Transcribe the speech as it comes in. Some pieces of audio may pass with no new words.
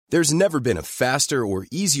There's never been a faster or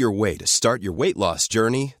easier way to start your weight loss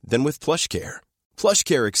journey than with PlushCare.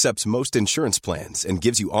 PlushCare accepts most insurance plans and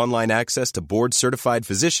gives you online access to board-certified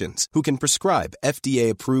physicians who can prescribe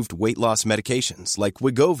FDA-approved weight loss medications like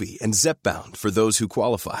Wegovy and Zepbound for those who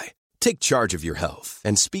qualify. Take charge of your health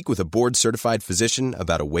and speak with a board-certified physician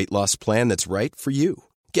about a weight loss plan that's right for you.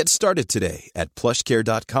 Get started today at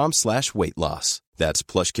plushcare.com/weight loss. That's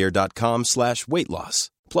plushcare.com/weight loss.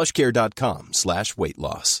 plushcare.com/weight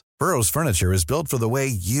loss. Burrow's furniture is built for the way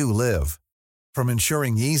you live. From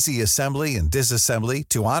ensuring easy assembly and disassembly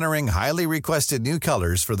to honoring highly requested new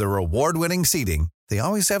colors for their award-winning seating, they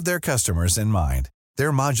always have their customers in mind.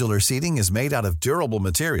 Their modular seating is made out of durable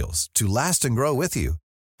materials to last and grow with you.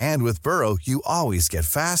 And with Burrow, you always get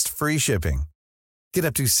fast, free shipping. Get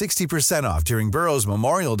up to 60% off during Burrow's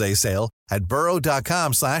Memorial Day sale at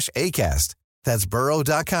burrow.com/ACAST. That's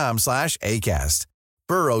burrow.com/ACAST.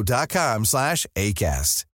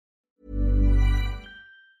 burrow.com/ACAST.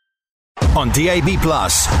 On DAB+,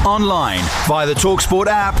 online, via the TalkSport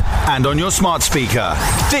app, and on your smart speaker.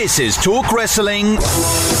 This is Talk Wrestling.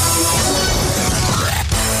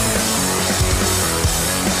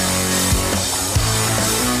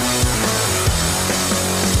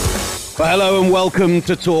 Well, hello and welcome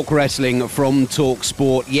to Talk Wrestling from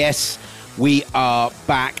TalkSport. Yes, we are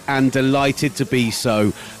back and delighted to be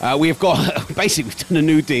so. We have got, basically, we've done a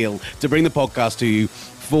new deal to bring the podcast to you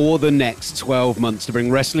for the next 12 months, to bring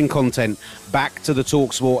wrestling content back to the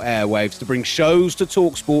TalkSport airwaves, to bring shows to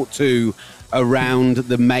TalkSport 2 around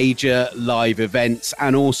the major live events,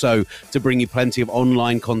 and also to bring you plenty of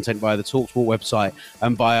online content via the TalkSport website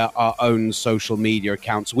and via our own social media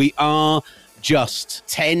accounts. We are just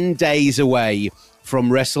 10 days away from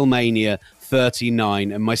WrestleMania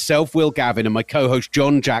 39, and myself, Will Gavin, and my co-host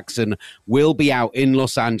John Jackson will be out in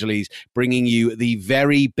Los Angeles bringing you the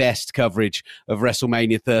very best coverage of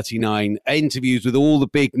WrestleMania 39, interviews with all the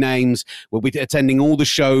big names. We'll be attending all the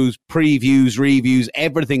shows, previews, reviews,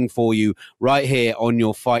 everything for you right here on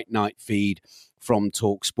your Fight Night feed from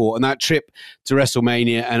TalkSport. And that trip to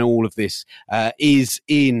WrestleMania and all of this is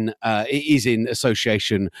in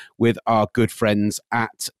association with our good friends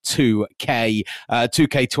at 2K.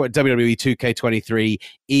 WWE 2K23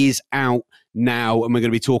 is out now, and we're going to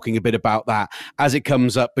be talking a bit about that as it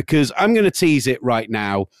comes up, because I'm going to tease it right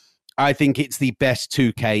now. I think it's the best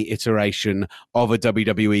 2K iteration of a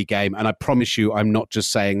WWE game, and I promise you I'm not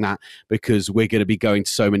just saying that because we're going to be going to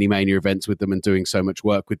so many Mania events with them and doing so much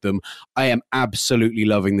work with them. I am absolutely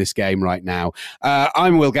loving this game right now.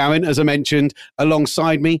 I'm Will Gowan, as I mentioned.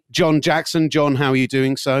 Alongside me, John Jackson. John, how are you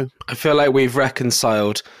doing so? I feel like we've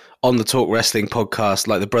reconciled on the Talk Wrestling podcast,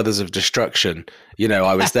 like the Brothers of Destruction. You know,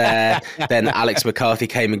 I was there, then Alex McCarthy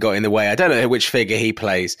came and got in the way. I don't know which figure he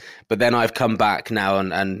plays, but then I've come back now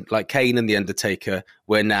and like Kane and The Undertaker,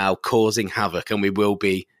 we're now causing havoc, and we will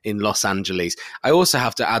be in Los Angeles. I also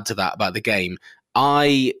have to add to that about the game.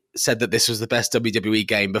 I said that this was the best WWE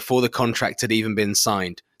game before the contract had even been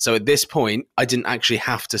signed. So at this point, I didn't actually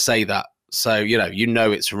have to say that. So, you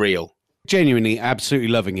know it's real. Genuinely, absolutely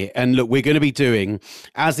loving it. And look, we're going to be doing,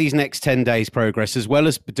 as these next 10 days progress, as well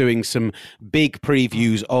as doing some big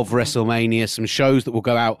previews of WrestleMania, some shows that will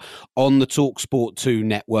go out on the TalkSport 2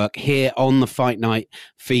 network, here on the Fight Night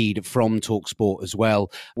feed from TalkSport as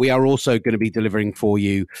well. We are also going to be delivering for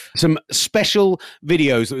you some special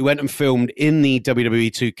videos that we went and filmed in the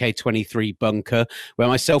WWE 2K23 bunker, where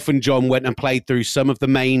myself and John went and played through some of the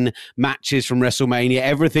main matches from WrestleMania,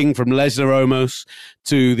 everything from Lesnar Omos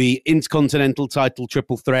to the Intercontinental title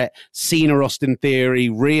triple threat, Cena Austin Theory,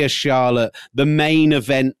 Rhea Charlotte, the main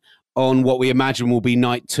event on what we imagine will be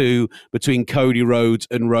night 2 between Cody Rhodes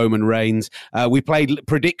and Roman Reigns. We played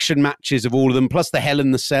prediction matches of all of them, plus the Hell in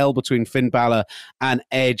the Cell between Finn Balor and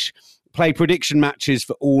Edge. Play prediction matches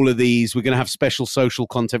for all of these. We're going to have special social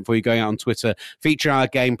content for you going out on Twitter, feature our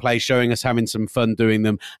gameplay, showing us having some fun doing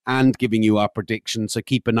them and giving you our predictions. So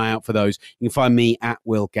keep an eye out for those. You can find me at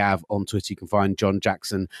Will Gav on Twitter. You can find John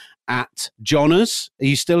Jackson at Jonas. Are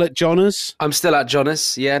you still at Jonas? I'm still at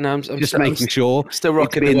Jonas. Yeah, no, I'm just making sure. Still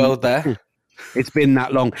rocking the world there. It's been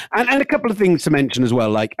that long. And a couple of things to mention as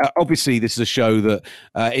well. Like, obviously, this is a show that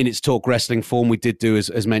in its Talk Wrestling form, we did do,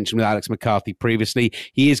 as mentioned with Alex McCarthy previously.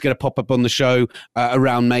 He is going to pop up on the show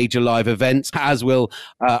around major live events, as will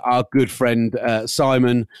our good friend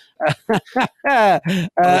Simon.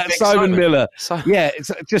 Simon Miller. Yeah,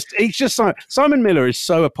 he's just Simon Miller is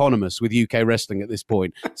so eponymous with UK wrestling at this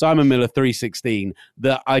point. Simon Miller 316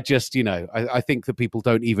 that I just, I think that people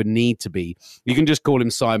don't even need to be. You can just call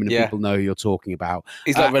him Simon and people know who you're talking talking about.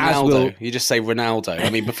 He's like Ronaldo. You just say Ronaldo. I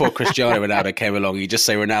mean, before Cristiano Ronaldo came along, you just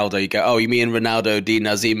say Ronaldo. You go, oh, you mean Ronaldo Di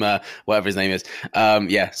Nazima, whatever his name is.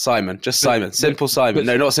 Simon. Just Simon. Simple Simon.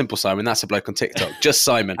 No, not Simple Simon. That's a bloke on TikTok. Just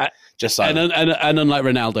Simon. Just Simon. And unlike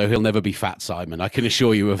Ronaldo, he'll never be Fat Simon. I can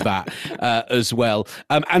assure you of that as well.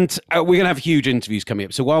 And we're going to have huge interviews coming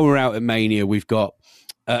up. So while we're out at Mania, we've got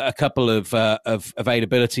a couple of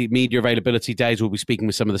media availability days. We'll be speaking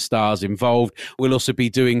with some of the stars involved. We'll also be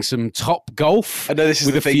doing some Top Golf. I know this is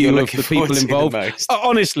with the a thing few you're of the looking people involved.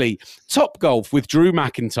 Honestly, Top Golf with Drew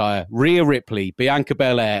McIntyre, Rhea Ripley, Bianca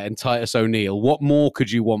Belair, and Titus O'Neil. What more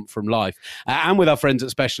could you want from life? And with our friends at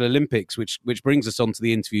Special Olympics, which brings us on to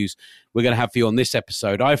the interviews we're going to have for you on this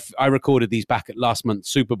episode. I recorded these back at last month's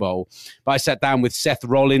Super Bowl, but I sat down with Seth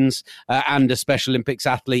Rollins and a Special Olympics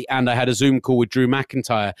athlete, and I had a Zoom call with Drew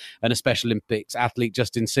McIntyre and a Special Olympics athlete,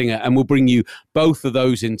 Justin Singer, and we'll bring you both of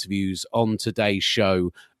those interviews on today's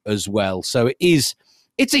show as well. So it's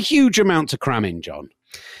a huge amount to cram in, John.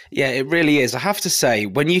 Yeah, it really is. I have to say,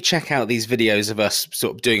 when you check out these videos of us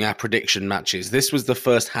sort of doing our prediction matches, this was the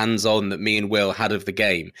first hands-on that me and Will had of the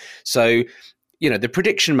game. So, the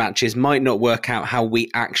prediction matches might not work out how we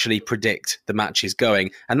actually predict the matches going.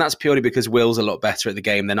 And that's purely because Will's a lot better at the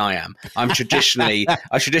game than I am. I traditionally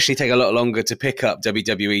take a lot longer to pick up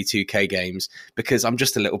WWE 2K games because I'm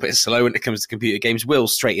just a little bit slow when it comes to computer games.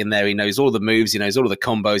 Will's straight in there. He knows all the moves. He knows all of the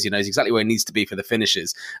combos. He knows exactly where he needs to be for the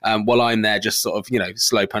finishes. While I'm there just sort of,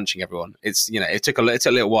 slow punching everyone. It took a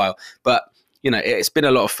little while, but it's been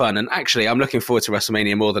a lot of fun. And actually, I'm looking forward to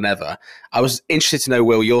WrestleMania more than ever. I was interested to know,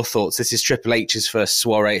 Will, your thoughts. This is Triple H's first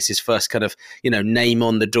soiree. It's his first kind of, name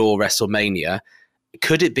on the door WrestleMania.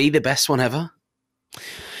 Could it be the best one ever?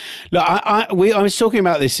 Look, I was talking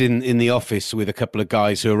about this in the office with a couple of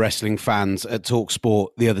guys who are wrestling fans at TalkSport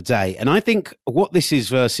the other day. And I think what this is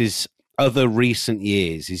versus other recent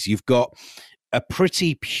years is you've got a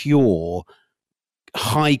pretty pure,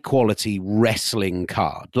 high quality wrestling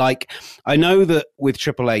card. Like, I know that with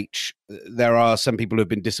Triple H, there are some people who have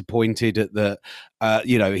been disappointed at the,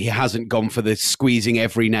 he hasn't gone for the squeezing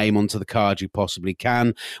every name onto the card you possibly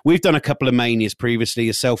can. We've done a couple of Manias previously.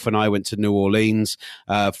 Yourself and I went to New Orleans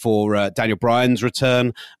for Daniel Bryan's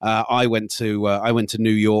return. I went to New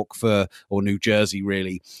York or New Jersey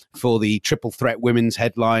really, for the Triple Threat Women's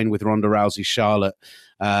headline with Ronda Rousey, Charlotte,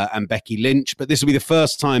 and Becky Lynch. But this will be the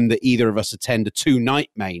first time that either of us attend a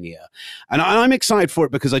 2-night Mania. And I'm excited for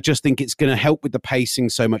it because I just think it's going to help with the pacing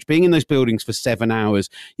so much. Being in those buildings for 7 hours,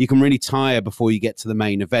 you can really tire before you get to the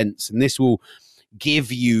main events. And this will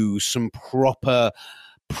give you some proper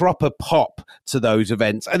pop to those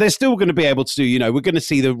events. And they're still going to be able to do, we're going to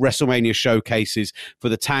see the WrestleMania showcases for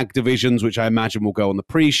the tag divisions, which I imagine will go on the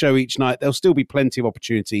pre-show each night. There'll still be plenty of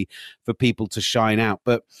opportunity for people to shine out.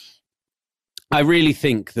 But I really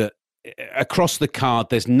think that across the card,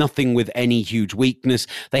 there's nothing with any huge weakness.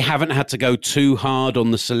 They haven't had to go too hard on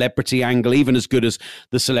the celebrity angle, even as good as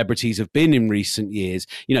the celebrities have been in recent years.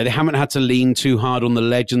 They haven't had to lean too hard on the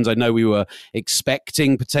legends. I know we were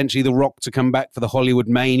expecting potentially The Rock to come back for the Hollywood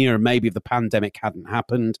Mania, and maybe if the pandemic hadn't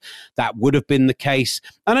happened, that would have been the case.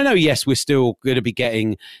 And I know, yes, we're still going to be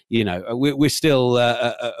getting, we're still,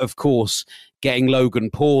 of course, getting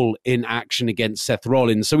Logan Paul in action against Seth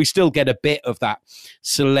Rollins. So we still get a bit of that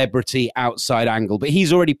celebrity outside angle. But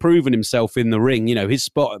he's already proven himself in the ring. His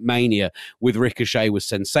spot at Mania with Ricochet was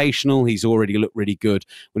sensational. He's already looked really good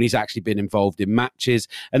when he's actually been involved in matches.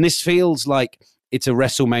 And this feels like it's a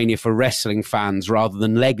WrestleMania for wrestling fans rather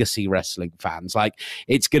than legacy wrestling fans. Like,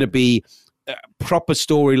 it's going to be proper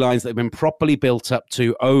storylines that have been properly built up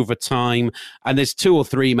to over time, and there's 2 or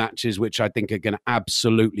 3 matches which I think are going to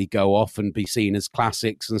absolutely go off and be seen as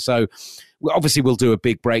classics. And so obviously we'll do a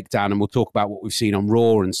big breakdown and we'll talk about what we've seen on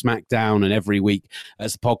Raw and SmackDown and every week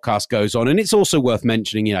as the podcast goes on. And it's also worth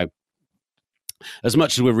mentioning, as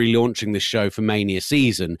much as we're relaunching this show for Mania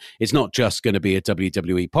season, it's not just going to be a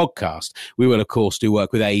WWE podcast. We will, of course, do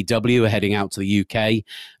work with AEW. We're heading out to the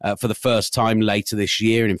UK for the first time later this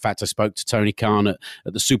year. And in fact, I spoke to Tony Khan at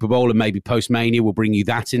the Super Bowl, and maybe post-Mania we'll bring you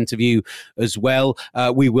that interview as well.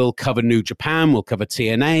 We will cover New Japan. We'll cover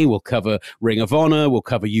TNA. We'll cover Ring of Honor. We'll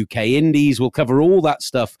cover UK Indies. We'll cover all that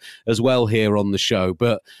stuff as well here on the show.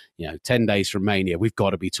 But, 10 days from Mania, we've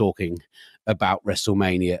got to be talking about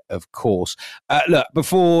WrestleMania, of course. Look,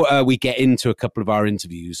 before we get into a couple of our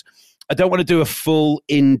interviews, I don't want to do a full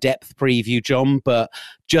in-depth preview, John, but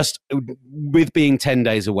just with being 10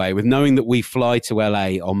 days away, with knowing that we fly to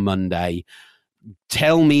LA on Monday,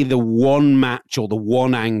 tell me the one match or the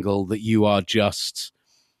one angle that you are just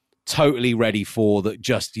totally ready for that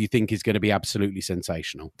just you think is going to be absolutely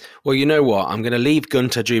sensational? Well, you know what? I'm going to leave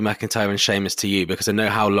Gunter, Drew McIntyre and Sheamus to you because I know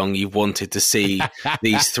how long you've wanted to see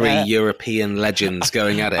these three European legends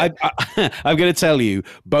going at it. I'm going to tell you,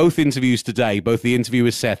 both interviews today, both the interview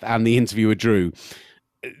with Seth and the interview with Drew,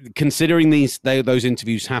 considering those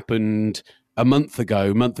interviews happened a month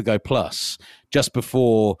ago plus, just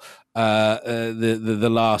before the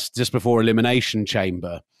last, just before Elimination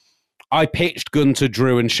Chamber, I pitched Gunter,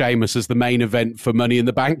 Drew, and Sheamus as the main event for Money in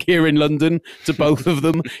the Bank here in London to both of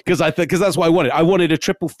them because that's what I wanted. I wanted a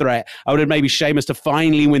triple threat. I wanted maybe Sheamus to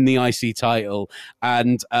finally win the IC title,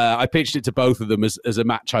 and I pitched it to both of them as a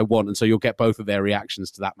match I want. And so you'll get both of their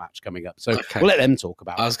reactions to that match coming up. So we'll let them talk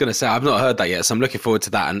about it. I was going to say I've not heard that yet, so I'm looking forward to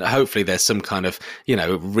that, and hopefully there's some kind of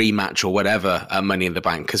rematch or whatever at Money in the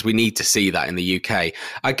Bank because we need to see that in the UK.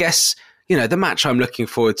 I guess the match I'm looking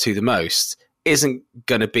forward to the most isn't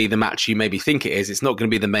going to be the match you maybe think it is. It's not going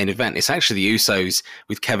to be the main event. It's actually the Usos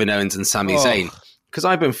with Kevin Owens and Sami Zayn. Because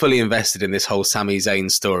I've been fully invested in this whole Sami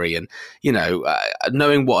Zayn story and,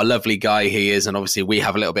 knowing what a lovely guy he is. And obviously we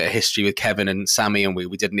have a little bit of history with Kevin and Sami, and we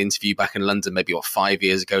did an interview back in London, maybe 5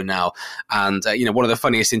 years ago now. And, one of the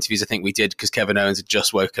funniest interviews I think we did because Kevin Owens had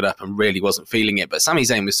just woken up and really wasn't feeling it. But Sami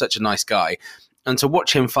Zayn was such a nice guy. And to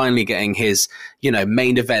watch him finally getting his,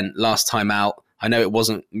 main event last time out, I know it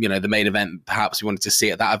wasn't, the main event. Perhaps we wanted to see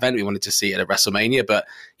it at that event. We wanted to see it at WrestleMania, but,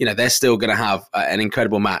 they're still going to have an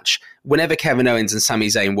incredible match. Whenever Kevin Owens and Sami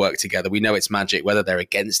Zayn work together, we know it's magic, whether they're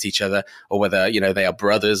against each other or whether, they are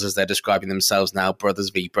brothers as they're describing themselves now, brothers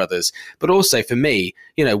v brothers. But also for me,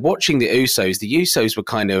 watching the Usos were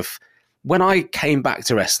kind of, when I came back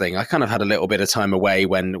to wrestling, I kind of had a little bit of time away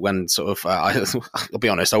when sort of, I'll be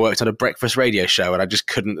honest, I worked on a breakfast radio show and I just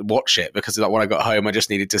couldn't watch it because when I got home, I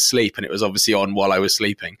just needed to sleep and it was obviously on while I was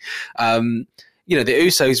sleeping. The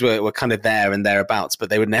Usos were kind of there and thereabouts,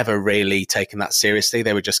 but they were never really taken that seriously.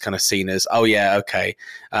 They were just kind of seen as, oh yeah, okay.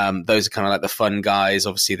 Those are kind of like the fun guys.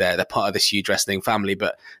 Obviously they're part of this huge wrestling family,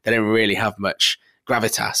 but they don't really have much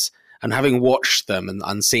gravitas. And having watched them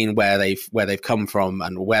and seen where they've come from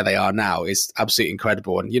and where they are now is absolutely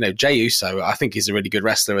incredible. And, Jey Uso, I think he's a really good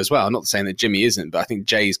wrestler as well. I'm not saying that Jimmy isn't, but I think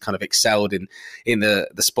Jey's kind of excelled in the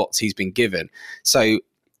spots he's been given. So,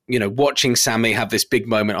 watching Sami have this big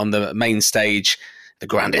moment on the main stage, the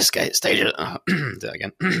grandest stage, do that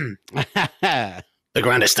again. The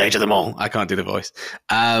grandest stage of them all. I can't do the voice.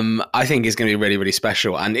 I think it's going to be really, really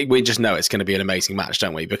special. And we just know it's going to be an amazing match,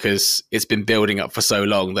 don't we? Because it's been building up for so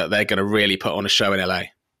long that they're going to really put on a show in LA.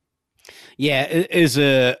 Yeah, as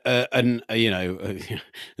as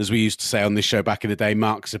we used to say on this show back in the day,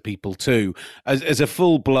 marks are people too. As a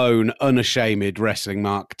full-blown, unashamed wrestling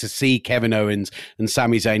mark, to see Kevin Owens and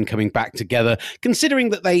Sami Zayn coming back together, considering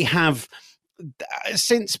that they have,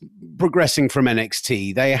 since progressing from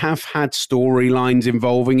NXT, they have had storylines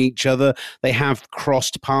involving each other. They have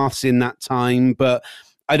crossed paths in that time, but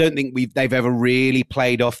I don't think they've ever really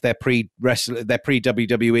played off their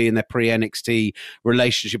pre-WWE and their pre-NXT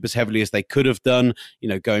relationship as heavily as they could have done,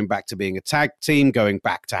 going back to being a tag team, going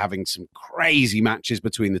back to having some crazy matches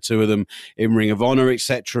between the two of them in Ring of Honor,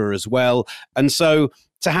 etc. as well. And so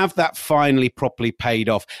to have that finally properly paid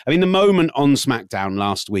off. I mean, the moment on SmackDown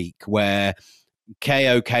last week where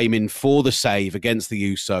KO came in for the save against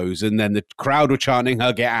the Usos and then the crowd were chanting,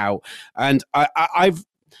 "Hug it out." And I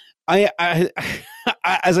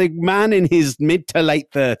as a man in his mid to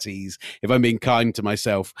late 30s, if I'm being kind to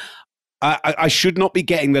myself, I should not be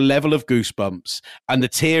getting the level of goosebumps and the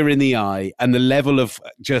tear in the eye and the level of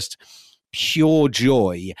just pure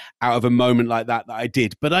joy out of a moment like that I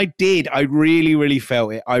did. But I did. I really, really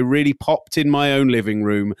felt it. I really popped in my own living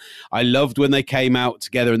room. I loved when they came out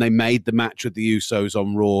together and they made the match with the Usos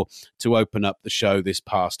on Raw to open up the show this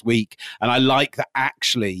past week. And I like that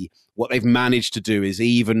actually what they've managed to do is,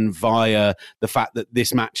 even via the fact that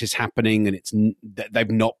this match is happening and they've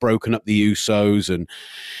not broken up the Usos and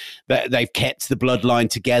they've kept the bloodline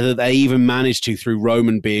together. They even managed to, through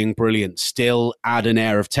Roman being brilliant, still add an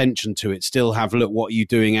air of tension to it. Still have, look, what are you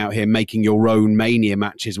doing out here making your own Mania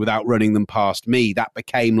matches without running them past me? That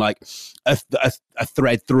became like a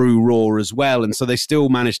thread through Raw as well. And so they still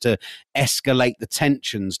managed to escalate the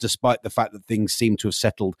tensions despite the fact that things seem to have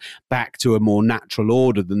settled back to a more natural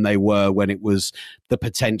order than they were when it was the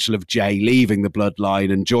potential of Jey leaving the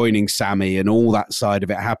bloodline and joining Sami and all that side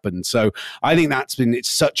of it happened. So I think it's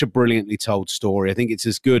such a brilliantly told story. I think it's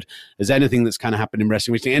as good as anything that's kind of happened in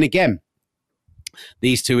wrestling recently. And again,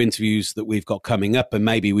 these two interviews that we've got coming up, and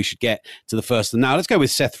maybe we should get to the first. Now, let's go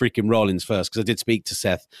with Seth freaking Rollins first, because I did speak to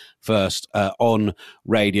Seth first on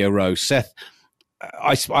Radio Row. Seth,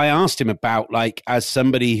 I asked him about, like, as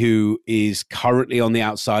somebody who is currently on the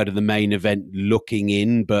outside of the main event looking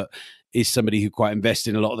in, but is somebody who quite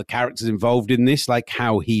invested in a lot of the characters involved in this, like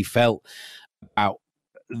how he felt about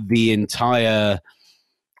the entire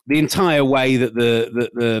way that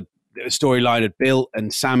the storyline had built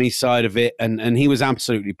and Sammy's side of it. And he was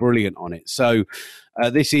absolutely brilliant on it. So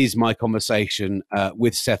this is my conversation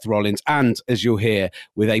with Seth Rollins, and, as you'll hear,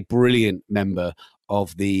 with a brilliant member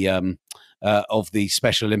of the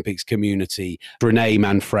Special Olympics community, Renee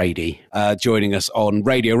Manfredi, joining us on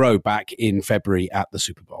Radio Row back in February at the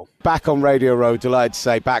Super Bowl. Back on Radio Row, delighted to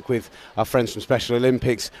say, back with our friends from Special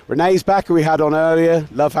Olympics. Renee's back, who we had on earlier.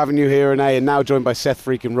 Love having you here, Renee, and now joined by Seth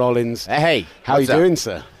freaking Rollins. Hey, how are you doing,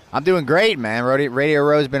 sir? I'm doing great, man. Radio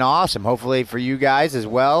Row's been awesome, hopefully for you guys as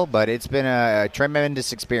well, but it's been a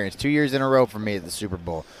tremendous experience. 2 years in a row for me at the Super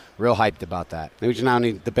Bowl. Real hyped about that. We now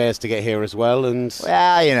need the Bears to get here as well. Well,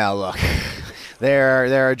 look,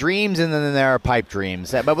 there are dreams and then there are pipe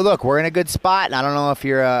dreams. But look, we're in a good spot. And I don't know if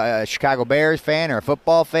you're a Chicago Bears fan or a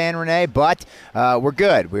football fan, Renee, but we're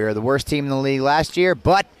good. We were the worst team in the league last year,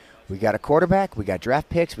 but we got a quarterback, we got draft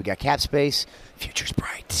picks, we got cap space. Future's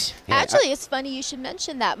bright. Yeah. Actually, it's funny you should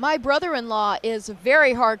mention that. My brother-in-law is a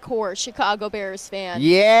very hardcore Chicago Bears fan.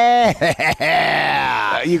 Yeah.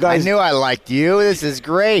 You guys, I knew I liked you. This is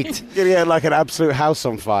great. Yeah, like an absolute house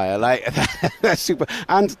on fire. Like, that's super.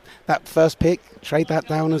 And that first pick, trade that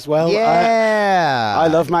down as well. Yeah. I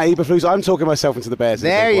love Matt Eberflus. I'm talking myself into the Bears.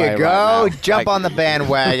 There you go. Right, jump on the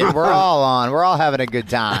bandwagon. We're all on. We're all having a good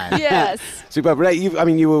time. Yes. Super. Renee,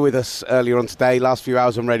 you were with us earlier on today, last few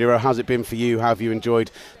hours on Radio Row. How's it been for you? How have you enjoyed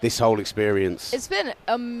this whole experience? It's been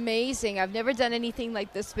amazing. I've never done anything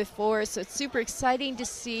like this before, so it's super exciting to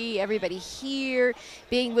see everybody here,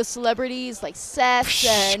 being with celebrities like Seth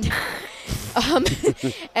and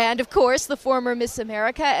and of course the former Miss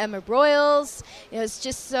America, Emma Broyles. It's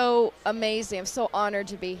just so amazing. I'm so honored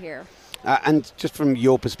to be here. And just from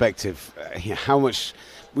your perspective, how much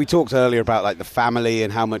we talked earlier about, like, the family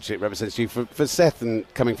and how much it represents you. For Seth, and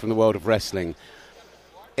coming from the world of wrestling,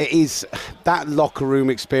 it is that locker room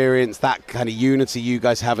experience, that kind of unity you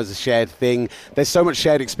guys have as a shared thing. There's so much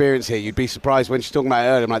shared experience here. You'd be surprised when she's talking about it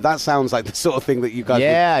earlier. I'm like, that sounds like the sort of thing that you guys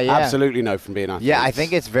would absolutely know from being athletes. Yeah, I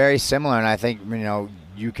think it's very similar, and I think,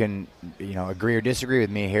 you can, agree or disagree with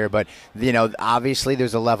me here, but, obviously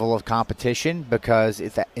there's a level of competition because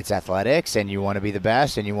it's athletics and you want to be the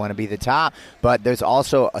best and you want to be the top, but there's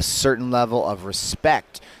also a certain level of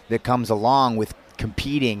respect that comes along with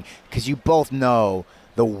competing because you both know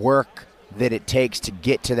the work that it takes to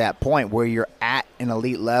get to that point where you're at an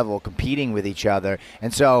elite level competing with each other.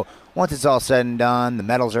 And so once it's all said and done, the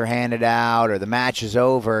medals are handed out or the match is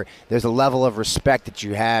over, there's a level of respect that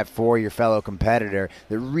you have for your fellow competitor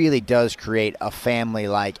that really does create a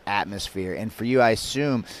family-like atmosphere. And for you, I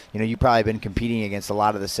assume, you've probably been competing against a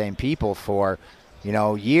lot of the same people for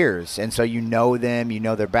years. And so you know them, you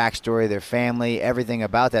know their backstory, their family, everything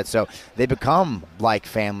about that. So they become like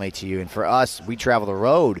family to you. And for us, we travel the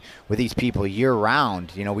road with these people year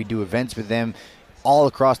round. We do events with them all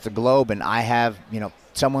across the globe. And I have,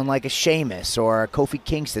 someone like a Sheamus or a Kofi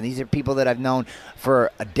Kingston. These are people that I've known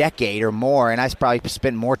for a decade or more, and I probably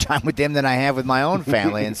spent more time with them than I have with my own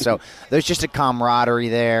family. And so there's just a camaraderie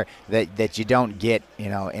there that you don't get,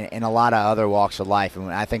 in a lot of other walks of life.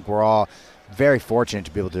 And I think we're all very fortunate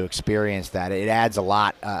to be able to experience that. It adds a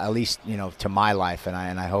lot, at least, to my life, and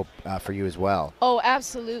I hope for you as well. Oh,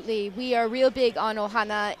 absolutely. We are real big on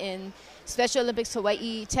Ohana in Special Olympics,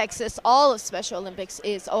 Hawaii, Texas. All of Special Olympics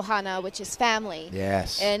is Ohana, which is family.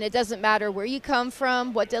 Yes. And it doesn't matter where you come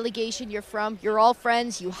from, what delegation you're from. You're all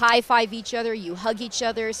friends. You high-five each other. You hug each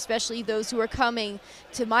other, especially those who are coming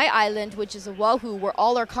to my island, which is Oahu, where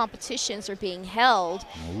all our competitions are being held.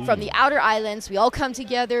 Ooh. From the outer islands. We all come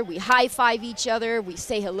together. We high-five each other. We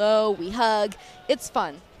say hello. We hug. It's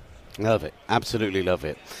fun. Love it. Absolutely love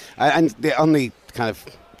it. And on the kind of,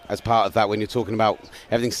 as part of that, when you're talking about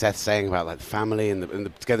everything Seth's saying about, like, the family and the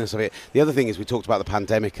togetherness of it, the other thing is we talked about the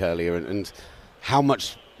pandemic earlier and how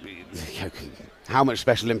much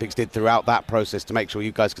Special Olympics did throughout that process to make sure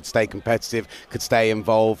you guys could stay competitive, could stay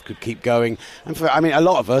involved, could keep going. And a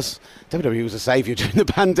lot of us, WWE was a saviour during the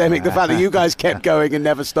pandemic. The fact that you guys kept going and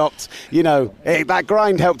never stopped, that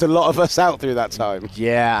grind helped a lot of us out through that time.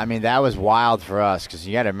 Yeah, that was wild for us because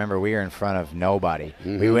you got to remember we were in front of nobody.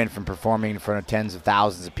 Mm-hmm. We went from performing in front of tens of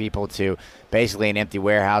thousands of people to basically an empty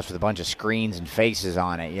warehouse with a bunch of screens and faces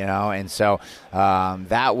on it, And so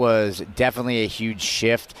that was definitely a huge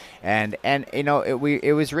shift. And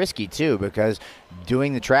it was risky too, because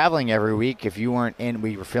doing the traveling every week, if you weren't in,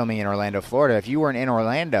 we were filming in Orlando, Florida. If you weren't in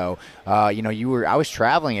Orlando, I was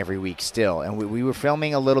traveling every week still, and we were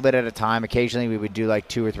filming a little bit at a time. Occasionally we would do like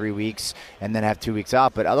 2 or 3 weeks and then have 2 weeks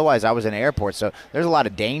off, but otherwise I was in airports, so there's a lot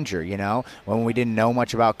of danger, when we didn't know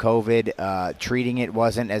much about COVID. Treating it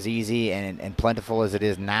wasn't as easy and plentiful as it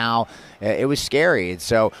is now. It was scary, and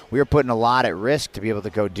so we were putting a lot at risk to be able to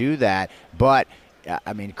go do that. But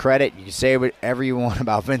credit, you can say whatever you want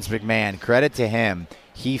about Vince McMahon. Credit to him.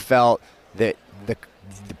 He felt that the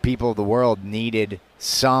people of the world needed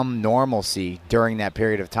some normalcy during that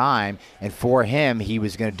period of time, and for him, he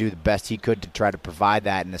was going to do the best he could to try to provide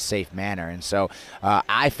that in a safe manner. And so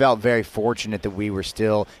I felt very fortunate that we were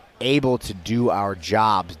still able to do our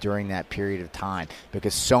jobs during that period of time,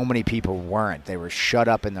 because so many people weren't. They were shut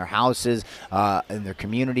up in their houses, in their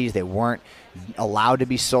communities. They weren't allowed to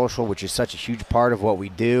be social, which is such a huge part of what we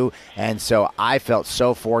do. And so I felt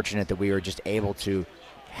so fortunate that we were just able to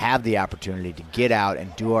have the opportunity to get out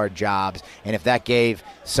and do our jobs. And if that gave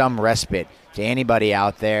some respite to anybody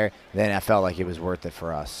out there, then I felt like it was worth it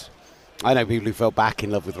for us. I know people who fell back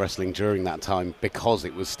in love with wrestling during that time because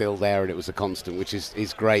it was still there and it was a constant, which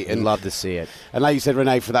is great. And love to see it. And like you said,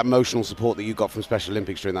 Renee, for that emotional support that you got from Special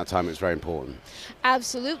Olympics during that time, it was very important.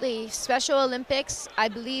 Absolutely. Special Olympics, I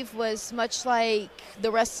believe, was much like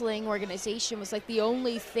the wrestling organization, was like the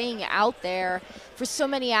only thing out there for so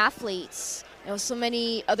many athletes. So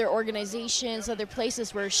many other organizations, other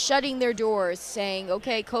places were shutting their doors, saying,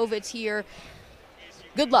 okay, COVID's here,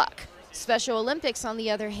 good luck. Special Olympics, on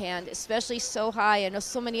the other hand, especially SoHi and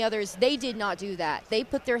so many others, they did not do that. They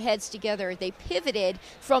put their heads together. They pivoted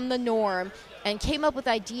from the norm and came up with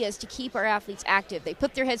ideas to keep our athletes active. They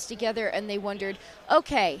put their heads together and they wondered,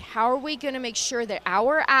 okay, how are we going to make sure that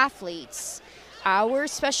our athletes, our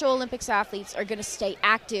Special Olympics athletes, are going to stay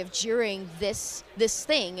active during this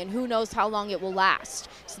thing, and who knows how long it will last.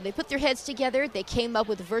 So they put their heads together. They came up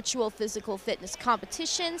with virtual physical fitness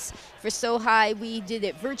competitions. For SoHi, we did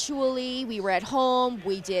it virtually. We were at home.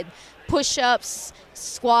 We did push-ups,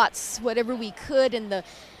 squats, whatever we could, and the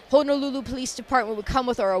Honolulu Police Department would come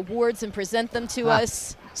with our awards and present them to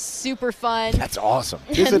us. Super fun. That's awesome.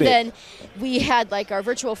 And then we had like our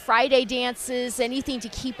virtual Friday dances, anything to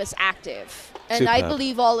keep us active. And Superb. I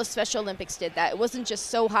believe all of Special Olympics did that. It wasn't just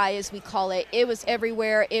SoHi, as we call it. It was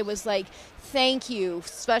everywhere. It was like, thank you,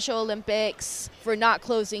 Special Olympics, for not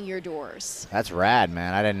closing your doors. That's rad,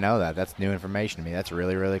 man. I didn't know that. That's new information to me. That's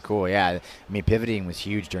really, really cool. Yeah, pivoting was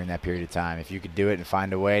huge during that period of time. If you could do it and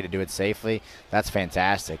find a way to do it safely, that's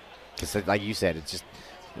fantastic. Because like you said, it's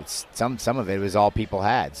some of it was all people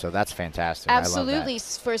had, so that's fantastic. Absolutely. I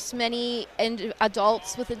love that. For many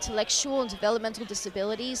adults with intellectual and developmental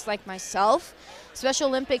disabilities like myself, Special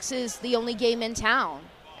Olympics is the only game in town,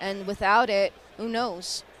 and without it, who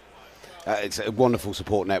knows? It's a wonderful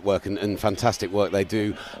support network and fantastic work they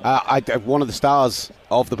do. One of the stars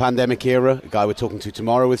of the pandemic era, a guy we're talking to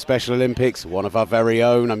tomorrow with Special Olympics, one of our very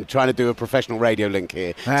own. I'm trying to do a professional radio link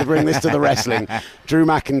here to bring this to the wrestling. Drew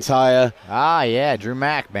McIntyre. Ah, yeah, Drew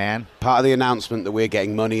Mac, man. Part of the announcement that we're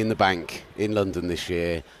getting Money in the Bank in London this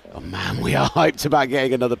year. Oh, man, we are hyped about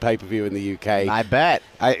getting another pay-per-view in the UK. I bet.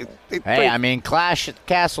 Clash at the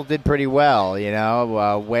Castle did pretty well,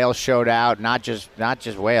 Wales showed out, not just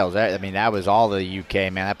Wales. That was all the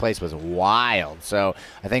UK, man. That place was wild. So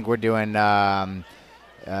I think we're doing Money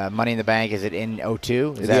in the Bank. Is it in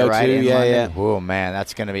O2? Is that right? In London? Yeah. Oh, man,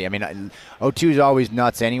 that's going to be... O2 is always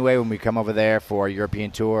nuts anyway when we come over there for a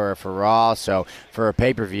European tour or for Raw. So for a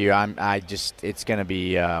pay-per-view, it's going to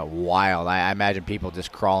be wild. I imagine people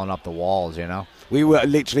just crawling up the walls, We were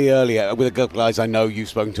literally earlier with a couple of guys I know you've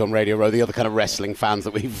spoken to on Radio Row, the other kind of wrestling fans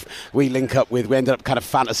that we link up with. We ended up kind of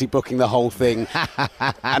fantasy booking the whole thing.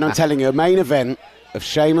 And I'm telling you, a main event of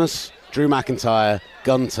Sheamus, Drew McIntyre,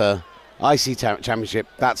 Gunter, IC Championship.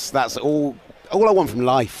 That's all I want from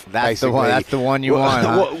life. That's basically. That's the one you want.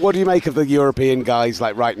 Huh? What do you make of the European guys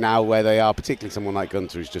like right now where they are, particularly someone like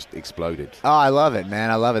Gunter who's just exploded? Oh, I love it,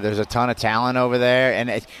 man. I love it. There's a ton of talent over there,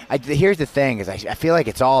 and here's the thing: is I feel like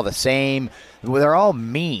it's all the same. They're all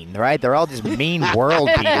mean, right? They're all just mean world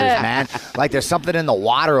beaters, man. Like there's something in the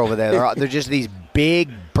water over there. They're just these big,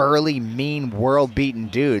 burly, mean, world-beaten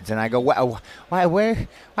dudes. And I go, why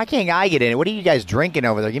can't I get in it? What are you guys drinking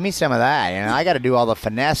over there? Give me some of that. I got to do all the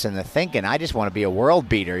finesse and the thinking. I just want to be a world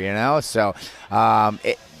beater, So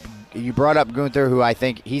you brought up Gunther, who I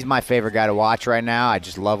think he's my favorite guy to watch right now. I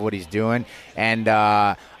just love what he's doing. And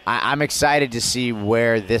I'm excited to see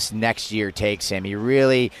where this next year takes him. He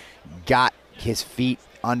really got his feet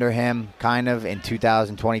under him kind of in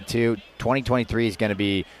 2022. 2023 is going to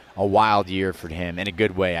be a wild year for him in a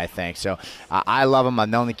good way, I think. So I love him. I've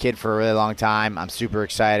known the kid for a really long time. I'm super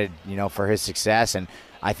excited, for his success, and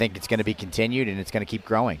I think it's going to be continued and it's going to keep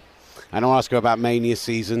growing. And I'll ask you about Mania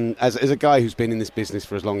season. As a guy who's been in this business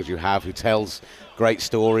for as long as you have, who tells great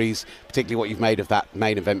stories, particularly what you've made of that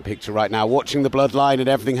main event picture right now, watching the Bloodline and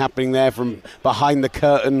everything happening there from behind the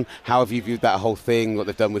curtain, how have you viewed that whole thing, what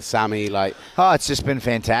they've done with Sammy? Oh, it's just been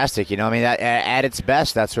fantastic. At its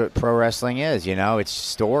best, that's what pro wrestling is. It's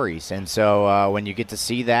stories. And so when you get to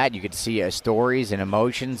see that, you get to see stories and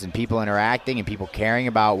emotions and people interacting and people caring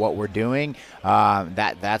about what we're doing,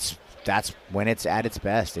 that's when it's at its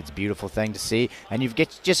best. It's a beautiful thing to see. And you've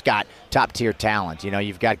just got top-tier talent.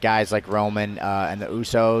 You've got guys like Roman and the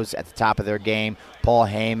Usos at the top of their game, Paul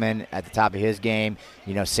Heyman at the top of his game,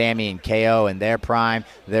 Sammy and KO in their prime.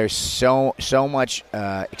 There's so much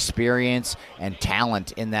experience and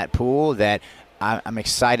talent in that pool that I'm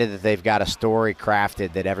excited that they've got a story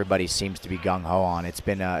crafted that everybody seems to be gung-ho on. It's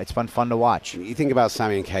been fun to watch. You think about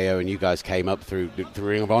Sammy and KO, and you guys came up through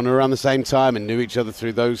Ring of Honor around the same time and knew each other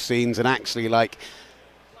through those scenes. And actually, I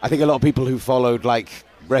think a lot of people who followed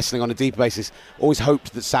wrestling on a deeper basis always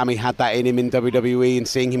hoped that Sammy had that in him in WWE, and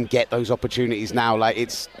seeing him get those opportunities now,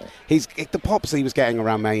 the pops he was getting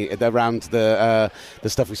around the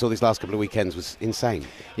stuff we saw these last couple of weekends was insane.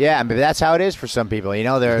 Yeah, but that's how it is for some people.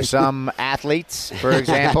 There are some athletes, for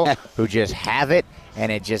example, who just have it,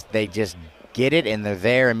 and they just get it, and they're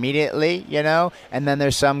there immediately. And then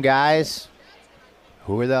there's some guys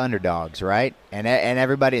who are the underdogs, right? And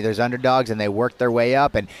everybody, there's underdogs, and they work their way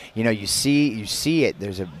up, and you see it.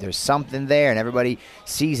 There's something there, and everybody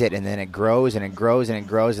sees it, and then it grows and it grows and it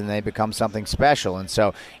grows, and they become something special. And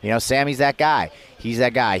so, Sammy's that guy. He's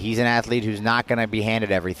that guy. He's an athlete who's not going to be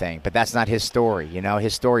handed everything, but that's not his story.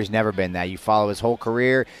 His story's never been that. You follow his whole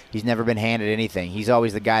career, he's never been handed anything. He's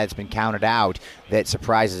always the guy that's been counted out that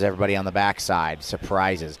surprises everybody on the backside.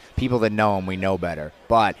 Surprises people that know him. We know better,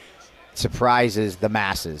 but surprises the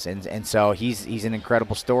masses, and so he's an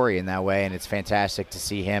incredible story in that way, and it's fantastic to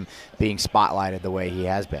see him being spotlighted the way he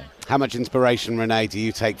has been. How much inspiration, Renee, do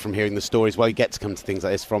you take from hearing the stories? Well, you get to come to things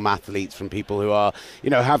like this from athletes, from people who are,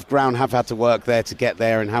 have had to work there to get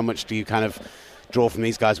there, and how much do you kind of draw from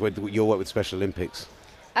these guys with your work with Special Olympics?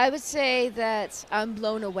 I would say that I'm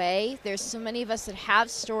blown away. There's so many of us that have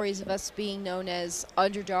stories of us being known as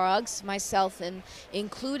underdogs, myself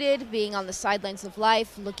included, being on the sidelines of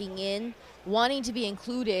life, looking in, wanting to be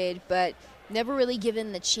included, but never really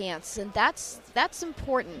given the chance. And that's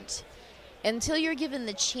important. Until you're given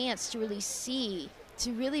the chance to really see,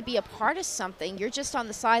 to really be a part of something, you're just on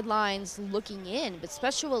the sidelines looking in. But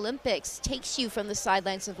Special Olympics takes you from the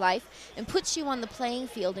sidelines of life and puts you on the playing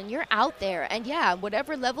field, and you're out there. And yeah,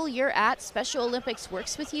 whatever level you're at, Special Olympics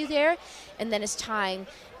works with you there. And then as time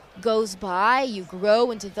goes by, you grow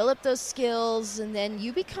and develop those skills, and then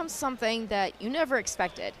you become something that you never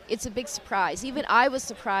expected. It's a big surprise. Even I was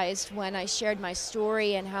surprised when I shared my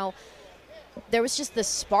story and how there was just the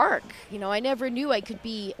spark. I never knew I could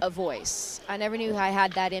be a voice. I never knew I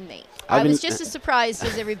had that in me. I was just as surprised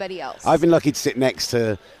as everybody else. I've been lucky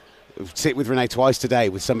to sit with Renee twice today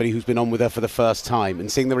with somebody who's been on with her for the first time,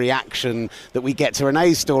 and seeing the reaction that we get to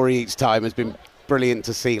Renee's story each time has been brilliant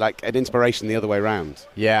to see, an inspiration the other way around.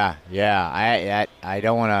 Yeah. I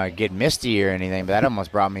don't want to get misty or anything, but that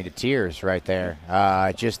almost brought me to tears right there.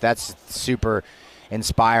 That's super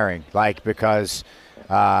inspiring, because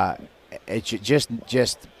it's just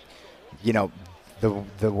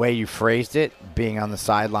the way you phrased it, being on the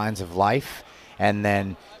sidelines of life and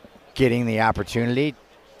then getting the opportunity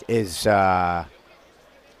is I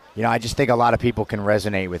just think a lot of people can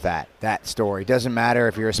resonate with that story. It doesn't matter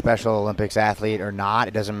if you're a Special Olympics athlete or not.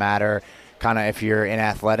 It doesn't matter if you're in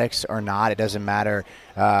athletics or not. It doesn't matter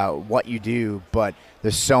what you do, but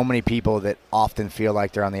there's so many people that often feel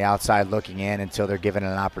like they're on the outside looking in until they're given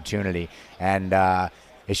an opportunity. And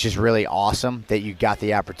it's just really awesome that you got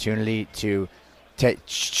the opportunity to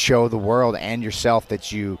show the world and yourself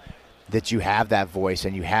that you have that voice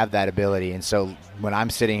and you have that ability. And so when I'm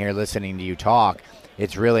sitting here listening to you talk,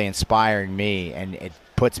 it's really inspiring me, and it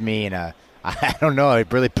puts me in it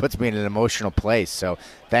really puts me in an emotional place. So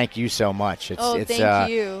thank you so much. Thank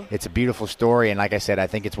you. It's a beautiful story, and like I said, I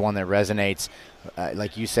think it's one that resonates.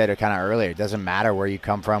 Like you said kind of earlier, it doesn't matter where you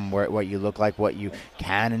come from, what you look like, what you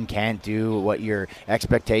can and can't do, what your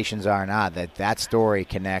expectations are or not. That story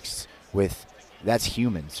connects with, that's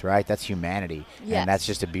humans, right? That's humanity, yes. And that's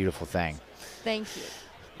just a beautiful thing. Thank you.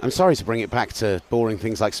 I'm sorry to bring it back to boring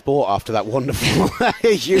things like sport after that wonderful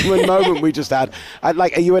human moment we just had. Are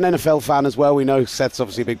you an NFL fan as well? We know Seth's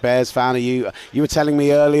obviously a big Bears fan. You were telling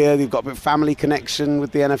me earlier you've got a bit of family connection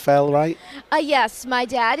with the NFL, right? Yes, my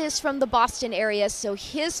dad is from the Boston area, so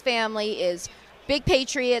his family is big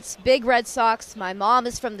Patriots, big Red Sox. My mom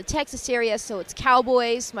is from the Texas area, so it's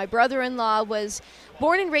Cowboys. My brother-in-law was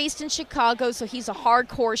born and raised in Chicago, so he's a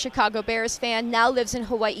hardcore Chicago Bears fan. Now lives in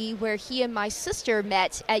Hawaii, where he and my sister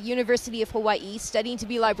met at University of Hawaii, studying to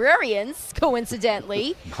be librarians,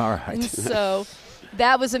 coincidentally. All right. And so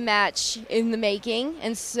that was a match in the making.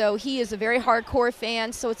 And so he is a very hardcore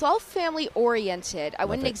fan. So it's all family-oriented. I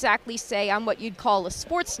wouldn't exactly say I'm what you'd call a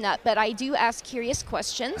sports nut, but I do ask curious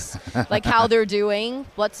questions, like how they're doing,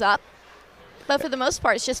 what's up. But for the most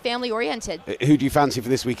part, it's just family-oriented. Who do you fancy for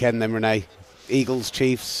this weekend then, Renee? Eagles,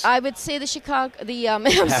 Chiefs? I would say the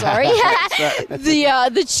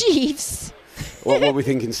Chiefs. What are we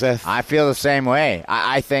thinking, Seth? I feel the same way.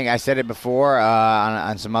 I think I said it before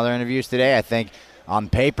on some other interviews today. I think on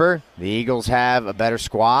paper the Eagles have a better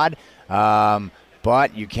squad,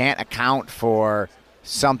 but you can't account for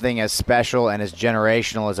something as special and as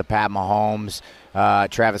generational as a Pat Mahomes,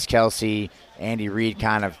 Travis Kelce, Andy Reid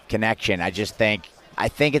kind of connection. I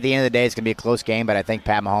think at the end of the day it's going to be a close game, but I think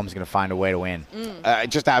Pat Mahomes is going to find a way to win.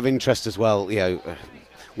 Just out of interest as well,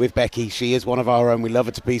 with Becky, she is one of our own. We love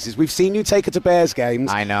her to pieces. We've seen you take her to Bears games.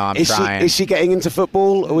 I know, I'm trying. Is she getting into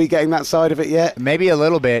football? Are we getting that side of it yet? Maybe a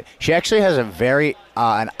little bit. She actually has a very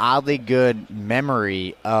an oddly good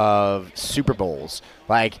memory of Super Bowls.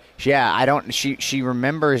 She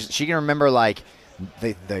remembers. She can remember like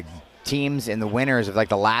the teams and the winners of like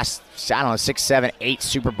the last 6, 7, 8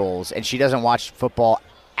 Super Bowls, and she doesn't watch football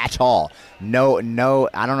at all. No,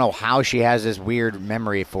 I don't know how she has this weird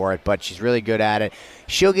memory for it, but she's really good at it.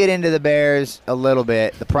 She'll get into the Bears a little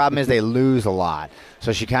bit. The problem is they lose a lot.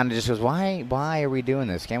 So she kind of just goes, why are we doing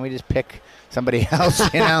this? Can't we just pick somebody else?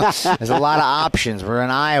 There's a lot of options. We're in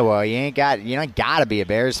Iowa. You ain't got to be a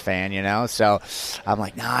Bears fan, So I'm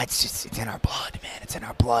like, no, it's in our blood, man. It's in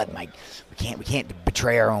our blood. We can't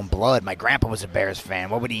betray our own blood. My grandpa was a Bears fan.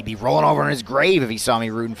 What would he be rolling over in his grave if he saw me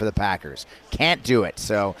rooting for the Packers? Can't do it.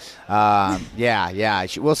 So,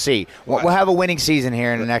 we'll see. We'll have a winning season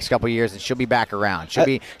here in the next couple of years, and she'll be back around. She'll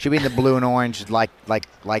be in the blue and orange like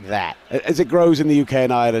that. As it grows in the UK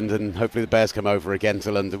and Ireland, and hopefully the Bears come over again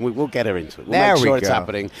to London, we'll get her into it. We'll make sure it's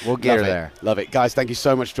happening. We'll get her there. Love it. Guys, thank you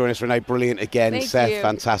so much for joining us. Renee, brilliant again. Thank Seth, you.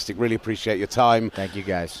 fantastic. Really appreciate your time. Thank you,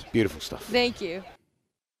 guys. Beautiful stuff. Thank you.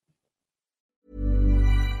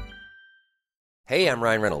 Hey, I'm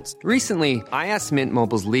Ryan Reynolds. Recently, I asked Mint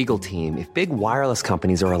Mobile's legal team if big wireless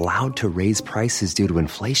companies are allowed to raise prices due to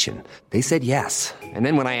inflation. They said yes. And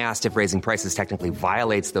then when I asked if raising prices technically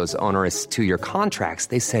violates those onerous 2-year contracts,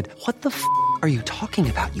 they said, "What the f*** are you talking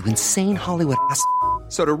about, you insane Hollywood ass?"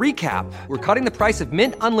 So to recap, we're cutting the price of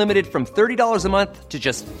Mint Unlimited from $30 a month to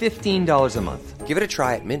just $15 a month. Give it a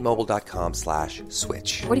try at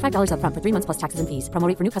mintmobile.com/switch. $45 up front for 3 months plus taxes and fees. Promo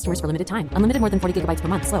rate for new customers for limited time. Unlimited more than 40 gigabytes per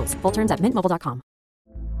month. Slows full terms at mintmobile.com.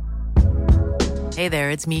 Hey there,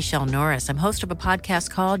 it's Michelle Norris. I'm host of a podcast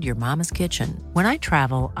called Your Mama's Kitchen. When I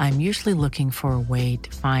travel, I'm usually looking for a way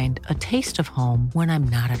to find a taste of home when I'm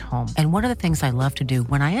not at home. And one of the things I love to do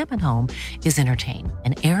when I am at home is entertain.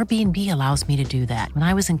 And Airbnb allows me to do that. When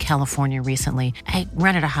I was in California recently, I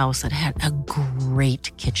rented a house that had a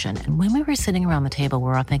great kitchen. And when we were sitting around the table, we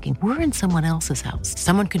were all thinking, we're in someone else's house.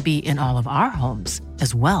 Someone could be in all of our homes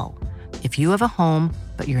as well. If you have a home,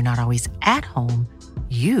 but you're not always at home,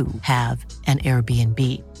 you have an Airbnb.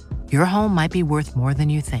 Your home might be worth more than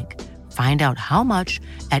you think. Find out how much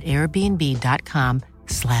at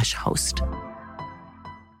airbnb.com/host.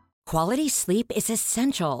 Quality sleep is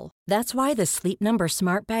essential. That's why the Sleep Number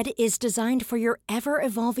Smart Bed is designed for your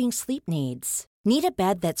ever-evolving sleep needs. Need a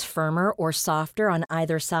bed that's firmer or softer on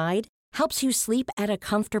either side? Helps you sleep at a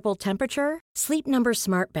comfortable temperature? Sleep Number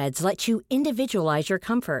Smart Beds let you individualize your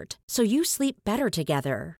comfort, so you sleep better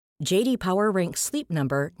together. J.D. Power ranks Sleep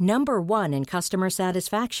Number number 1 in customer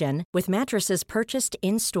satisfaction with mattresses purchased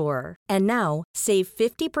in-store. And now, save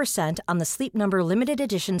 50% on the Sleep Number Limited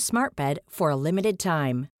Edition Smart Bed for a limited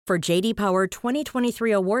time. For J.D. Power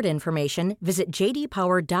 2023 award information, visit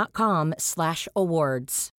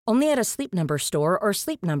jdpower.com/awards. Only at a Sleep Number store or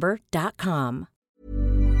sleepnumber.com.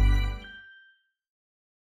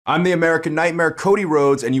 I'm the American Nightmare, Cody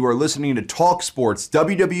Rhodes, and you are listening to Talk Sports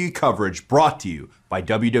WWE coverage brought to you by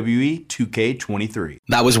WWE 2K23.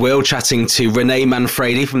 That was Will chatting to Renee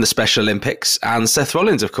Manfredi from the Special Olympics and Seth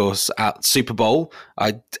Rollins, of course, at Super Bowl,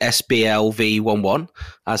 SBLV11,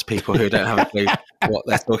 as people who don't have a clue what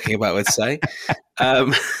they're talking about would say.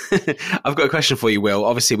 I've got a question for you, Will.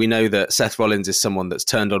 Obviously, we know that Seth Rollins is someone that's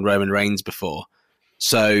turned on Roman Reigns before.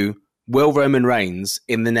 So will Roman Reigns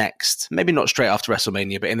in the next, maybe not straight after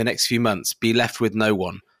WrestleMania, but in the next few months, be left with no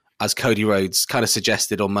one, as Cody Rhodes kind of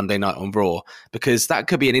suggested on Monday Night on Raw? Because that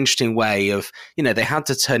could be an interesting way of, they had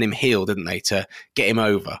to turn him heel, didn't they, to get him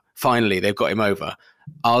over. Finally, they've got him over.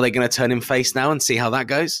 Are they going to turn him face now and see how that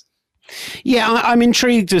goes? Yeah, I'm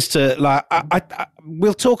intrigued as to, like,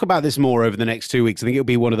 we'll talk about this more over the next 2 weeks. I think it'll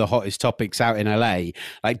be one of the hottest topics out in LA.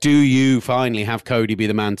 Like, do you finally have Cody be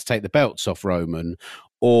the man to take the belts off Roman?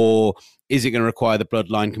 Or is it going to require the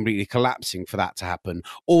bloodline completely collapsing for that to happen?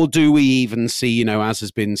 Or do we even see, as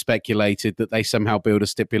has been speculated, that they somehow build a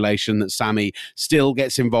stipulation that Sami still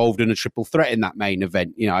gets involved in a triple threat in that main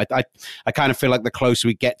event? I kind of feel like the closer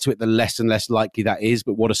we get to it, the less and less likely that is.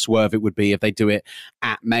 But what a swerve it would be if they do it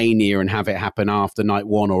at Mania and have it happen after night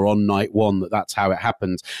one or on night one, that's how it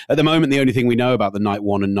happens. At the moment, the only thing we know about the night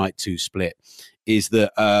one and night two split is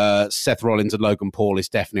that Seth Rollins and Logan Paul is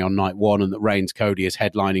definitely on night one and that Reigns Cody is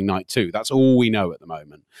headlining night two. That's all we know at the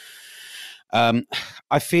moment.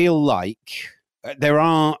 I feel like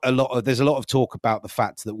there's a lot of talk about the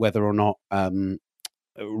fact that whether or not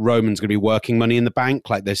Roman's going to be working Money in the Bank.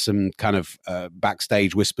 Like, there's some kind of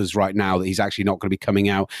backstage whispers right now that he's actually not going to be coming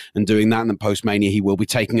out and doing that, and then post-Mania he will be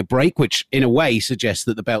taking a break, which in a way suggests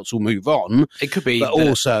that the belts will move on. It could be, but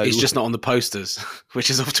also he's just not on the posters, which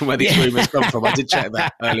is often where these rumours come from. I did check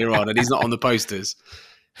that earlier on, and he's not on the posters.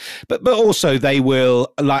 But also they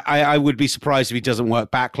will, like, I would be surprised if he doesn't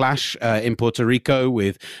work Backlash in Puerto Rico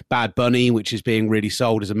with Bad Bunny, which is being really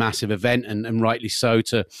sold as a massive event, and rightly so,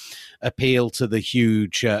 to appeal to the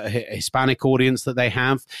huge Hispanic audience that they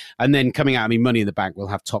have. And then coming out, Money in the Bank will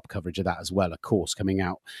have top coverage of that as well, of course, coming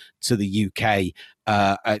out to the UK.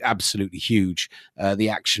 Absolutely huge, the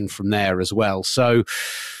action from there as well. So,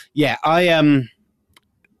 yeah, I'm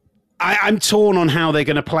torn on how they're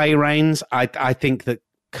going to play Reigns. I think that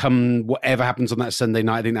come whatever happens on that Sunday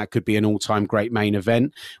night, I think that could be an all-time great main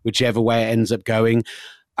event, whichever way it ends up going.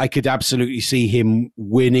 I could absolutely see him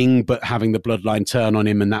winning, but having the bloodline turn on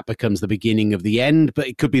him, and that becomes the beginning of the end. But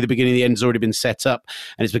it could be the beginning of the end has already been set up,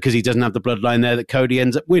 and it's because he doesn't have the bloodline there that Cody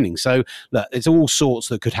ends up winning. So look, there's all sorts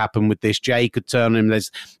that could happen with this. Jay could turn on him.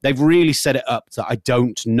 They've really set it up that I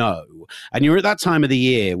don't know. And you're at that time of the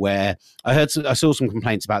year where I saw some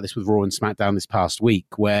complaints about this with Raw and SmackDown this past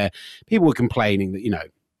week, where people were complaining that,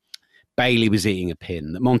 Bailey was eating a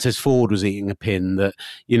pin, that Montez Ford was eating a pin, that,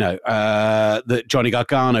 that Johnny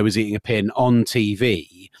Gargano was eating a pin on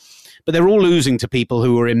TV. But they're all losing to people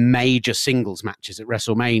who are in major singles matches at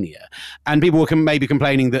WrestleMania. And people were maybe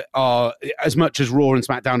complaining that as much as Raw and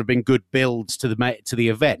SmackDown have been good builds to the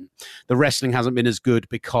event, the wrestling hasn't been as good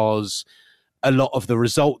because a lot of the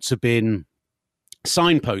results have been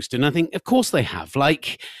signposted. And I think, of course they have.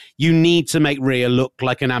 Like, you need to make Rhea look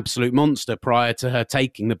like an absolute monster prior to her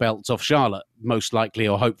taking the belts off Charlotte, most likely,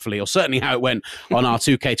 or hopefully, or certainly how it went on our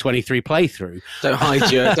 2K23 playthrough. Don't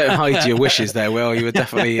hide your wishes there, Will. You were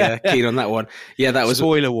definitely keen on that one. Yeah, that was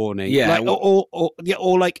spoiler warning. Yeah,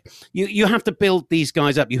 or like you have to build these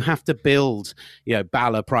guys up. You have to build,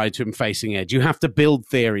 Balor prior to him facing Edge. You have to build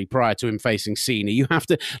Theory prior to him facing Cena. You have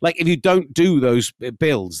to, like, if you don't do those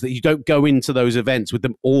builds, that you don't go into those events with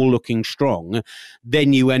them all looking strong,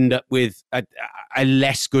 then you end up with a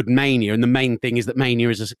less good Mania. And the main thing is that Mania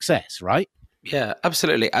is a success, right? Yeah,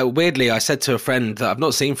 absolutely. Weirdly, I said to a friend that I've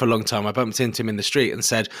not seen for a long time, I bumped into him in the street and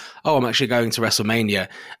said, "Oh, I'm actually going to WrestleMania."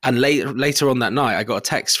 And later on that night, I got a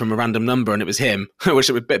text from a random number and it was him, which was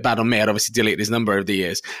a bit bad on me. I'd obviously deleted his number over the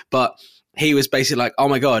years. But he was basically like, "Oh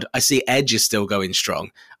my God, I see Edge is still going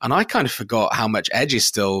strong." And I kind of forgot how much Edge is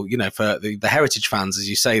still, for the heritage fans, as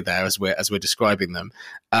you say there, as we're describing them,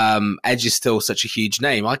 Edge is still such a huge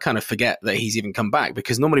name. I kind of forget that he's even come back,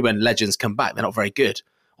 because normally when legends come back, they're not very good.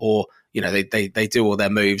 Or, they do all their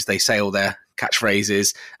moves, they say all their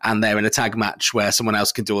catchphrases, and they're in a tag match where someone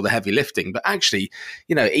else can do all the heavy lifting. But actually,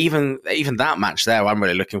 even that match there, I'm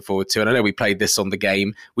really looking forward to. And I know we played this on the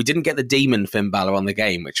game. We didn't get the Demon Finn Balor on the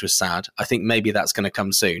game, which was sad. I think maybe that's going to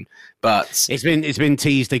come soon. But it's been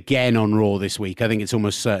teased again on Raw this week. I think it's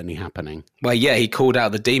almost certainly happening. Well, yeah, he called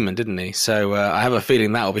out the Demon, didn't he? So I have a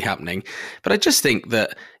feeling that will be happening. But I just think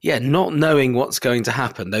that, not knowing what's going to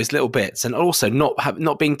happen, those little bits, and also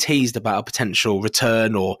not being teased about a potential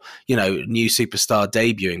return or, new superstar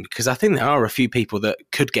debuting, because I think there are a few people that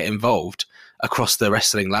could get involved across the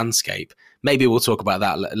wrestling landscape. Maybe we'll talk about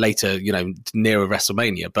that later, nearer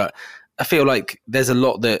WrestleMania. But I feel like there's a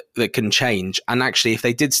lot that can change. And actually, if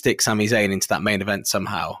they did stick Sami Zayn into that main event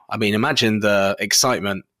somehow, I mean, imagine the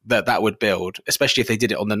excitement that would build, especially if they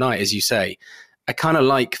did it on the night, as you say. I kind of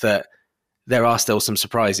like that there are still some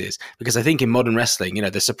surprises, because I think in modern wrestling,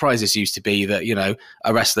 the surprises used to be that,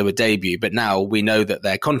 a wrestler would debut, but now we know that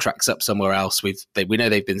their contract's up somewhere else. We know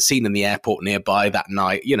they've been seen in the airport nearby that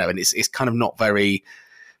night, and it's kind of not very,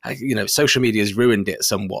 social media has ruined it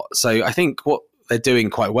somewhat. So I think what they're doing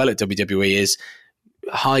quite well at WWE is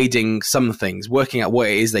hiding some things, working out what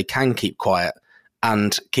it is they can keep quiet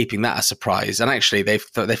and keeping that a surprise. And actually they've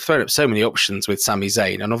thrown up so many options with Sami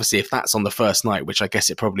Zayn, and obviously if that's on the first night, which I guess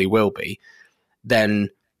it probably will be, then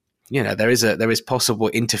there is possible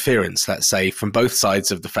interference, let's say, from both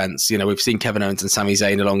sides of the fence. We've seen Kevin Owens and Sami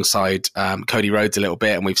Zayn alongside Cody Rhodes a little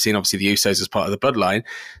bit, and we've seen obviously the Usos as part of the bloodline.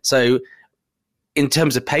 So in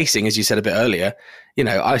terms of pacing, as you said a bit earlier,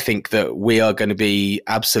 I think that we are going to be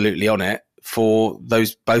absolutely on it for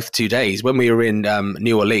those both 2 days. When we were in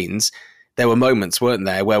New Orleans, there were moments, weren't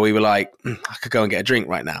there, where we were like, I could go and get a drink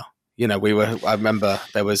right now. I remember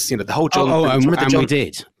there was, the whole John... we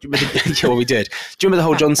did. Yeah, we did. Do you remember the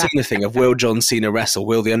whole John Cena thing of, will John Cena wrestle?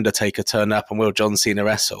 Will The Undertaker turn up? And will John Cena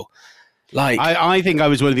wrestle? Like, I think I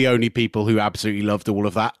was one of the only people who absolutely loved all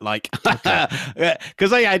of that. Like,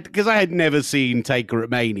 because I had never seen Taker at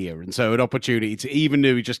Mania, and so an opportunity to, even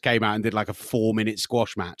though he just came out and did like a 4-minute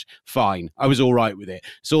squash match, fine, I was all right with it.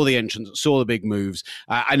 Saw the entrance, saw the big moves.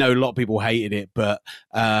 I know a lot of people hated it, but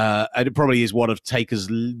and it probably is one of Taker's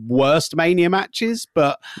worst Mania matches.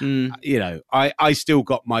 But I still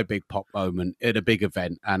got my big pop moment at a big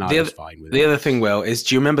event, and I was fine with it. The other thing, Will, is,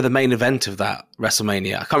 do you remember the main event of that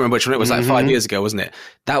WrestleMania? I can't remember which one it was. Like 5 years ago, wasn't it?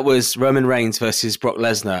 That was Roman Reigns versus Brock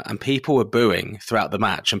Lesnar, and people were booing throughout the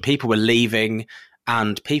match, and people were leaving,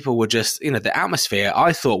 and people were just, the atmosphere.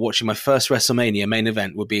 I thought watching my first WrestleMania main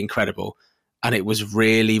event would be incredible, and it was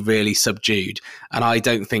really, really subdued. And I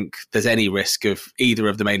don't think there's any risk of either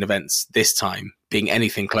of the main events this time being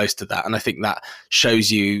anything close to that. And I think that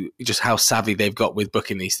shows you just how savvy they've got with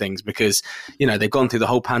booking these things, because, they've gone through the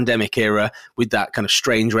whole pandemic era with that kind of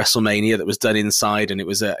strange WrestleMania that was done inside. And it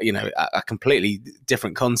was a completely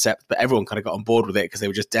different concept, but everyone kind of got on board with it because they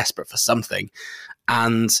were just desperate for something.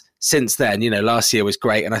 And since then, last year was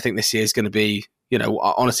great. And I think this year is going to be,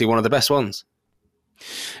 honestly, one of the best ones.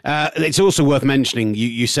 It's also worth mentioning.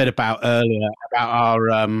 You said earlier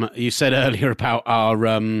about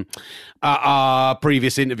our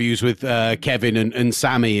previous interviews with Kevin and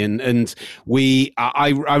Sammy, and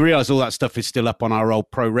I realize all that stuff is still up on our old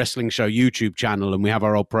Pro Wrestling Show YouTube channel, and we have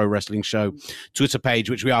our old Pro Wrestling Show Twitter page,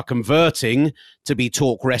 which we are converting to be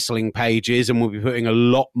Talk Wrestling pages, and we'll be putting a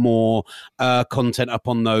lot more content up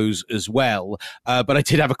on those as well. But I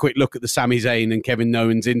did have a quick look at the Sami Zayn and Kevin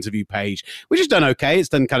Owens interview page, which has done okay. It's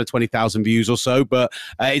done kind of 20,000 views or so, but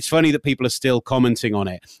it's funny that people are still commenting on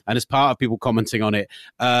it. And as part of people commenting on it,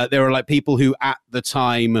 there are like people who at the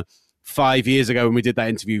time 5 years ago when we did that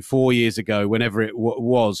interview, 4 years ago, whenever it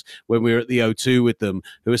was, when we were at the O2 with them,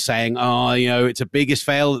 who were saying, it's a biggest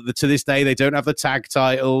fail to this day. They don't have the tag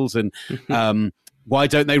titles, and why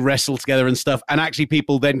don't they wrestle together and stuff? And actually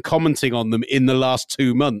people then commenting on them in the last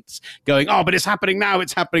 2 months going, but it's happening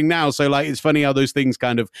now. So like, it's funny how those things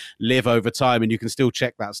kind of live over time, and you can still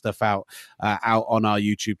check that stuff out on our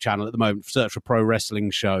YouTube channel at the moment. Search for Pro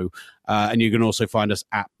Wrestling Show. And you can also find us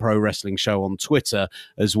at Pro Wrestling Show on Twitter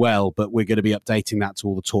as well. But we're going to be updating that to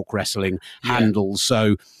all the Talk Wrestling handles.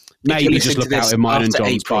 So maybe just look out in mine and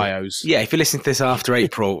John's bios. Yeah, if you're listening to this after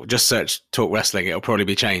April, just search Talk Wrestling. It'll probably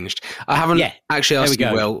be changed. I haven't actually asked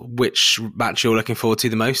you, Will, which match you're looking forward to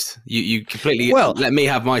the most. You completely let me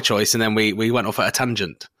have my choice, and then we went off at a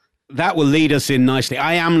tangent. That will lead us in nicely.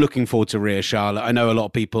 I am looking forward to Rhea Charlotte. I know a lot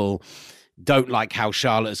of people don't like how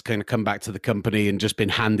Charlotte has kind of come back to the company and just been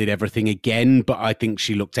handed everything again, but I think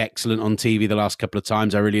she looked excellent on TV the last couple of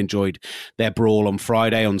times. I really enjoyed their brawl on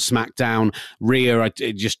Friday on SmackDown. Rhea,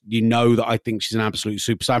 that I think she's an absolute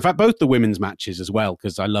superstar. In fact, both the women's matches as well,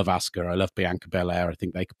 because I love Asuka, I love Bianca Belair. I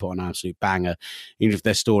think they could put on an absolute banger, even if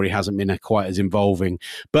their story hasn't been quite as involving.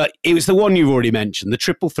 But it was the one you've already mentioned, the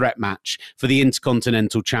triple threat match for the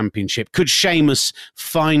Intercontinental Championship. Could Sheamus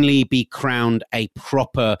finally be crowned a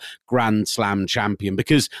proper Grand Slam champion?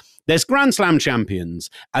 Because there's Grand Slam champions,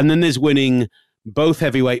 and then there's winning both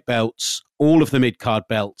heavyweight belts, all of the mid-card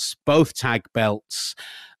belts, both tag belts,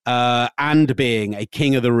 and being a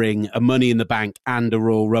King of the Ring, a Money in the Bank, and a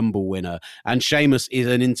Royal Rumble winner. And Sheamus is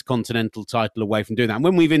an Intercontinental title away from doing that. And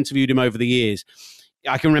when we've interviewed him over the years,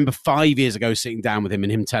 I can remember 5 years ago sitting down with him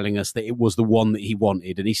and him telling us that it was the one that he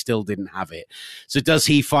wanted, and he still didn't have it. So does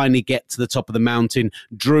he finally get to the top of the mountain?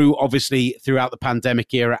 Drew, obviously, throughout the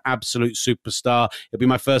pandemic era, absolute superstar. It'll be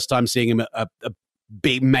my first time seeing him at a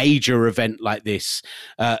big major event like this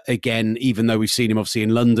again, even though we've seen him obviously in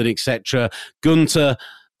London, etc. Gunther,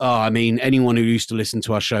 Oh, I mean, anyone who used to listen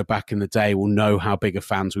to our show back in the day will know how big of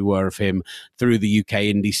fans we were of him through the UK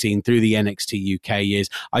indie scene, through the NXT UK years.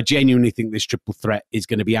 I genuinely think this triple threat is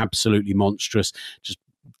going to be absolutely monstrous.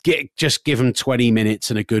 Just give him 20 minutes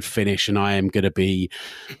and a good finish, and I am going to be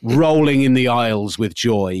rolling in the aisles with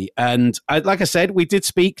joy. And like I said, we did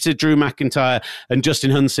speak to Drew McIntyre, and Justin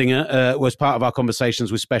Hunsinger was part of our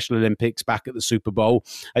conversations with Special Olympics back at the Super Bowl.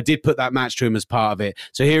 I did put that match to him as part of it.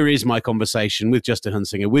 So here is my conversation with Justin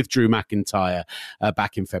Hunsinger, with Drew McIntyre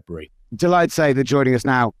back in February. Delighted to say they're joining us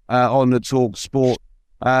now on the Talk Sport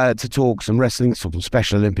to talk some wrestling, some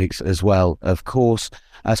Special Olympics as well, of course.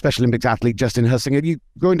 Special Olympics athlete Justin Hunsinger. You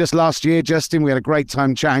joined us last year, Justin. We had a great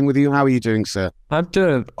time chatting with you. How are you doing, sir? I'm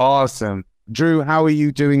doing awesome. Drew, how are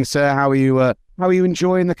you doing, sir? How are you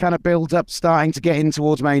enjoying the kind of build-up starting to get in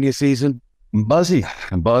towards Mania season? I'm buzzy.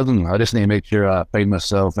 I'm buzzing. I just need to make sure I feed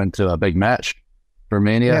myself into a big match for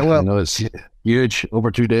Mania. Yeah, well, I know it's huge,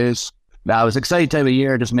 over 2 days. Now, it's an exciting time of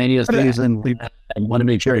year, just Mania season. I want to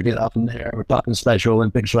make sure to get up in there. We're talking Special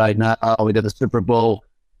Olympics right now. We did the Super Bowl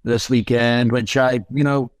this weekend, which I,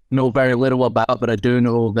 know very little about, but I do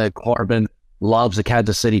know that Corbin loves the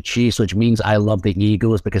Kansas City Chiefs, which means I love the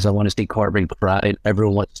Eagles because I want to see Corbin cry.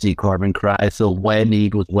 Everyone wants to see Corbin cry. So when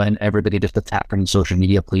Eagles win, everybody just attack him on social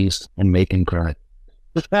media, please, and make him cry.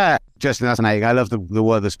 Justin, that's amazing. I love the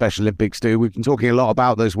work the Special Olympics do. We've been talking a lot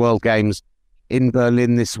about those World Games in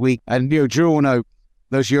Berlin this week. And, Drew will know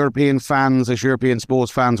those European fans, those European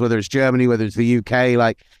sports fans, whether it's Germany, whether it's the UK,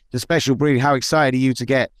 like the special breed. How excited are you to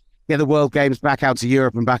get the World Games back out to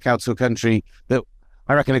Europe and back out to a country that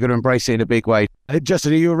I reckon are going to embrace it in a big way?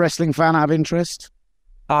 Justin, are you a wrestling fan out of interest?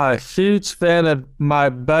 I'm a huge fan of my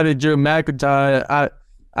buddy Drew McIntyre.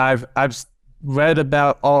 I've read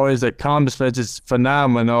about all his accomplishments. It's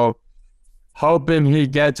phenomenal. Hoping he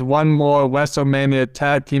gets one more WrestleMania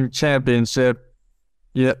Tag Team Championship.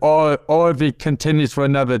 Yeah, or if he continues for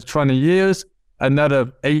another 20 years,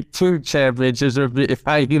 another 18 championships, if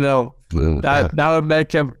I, that would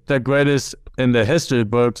make him the greatest in the history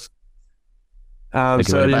books.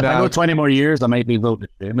 If I go 20 more years, I might be a little bit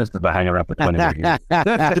famous if I hang around for 20 more years.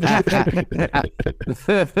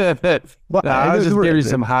 I'll just give you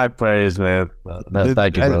some high praise, man.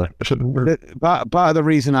 Thank you, brother. Part of the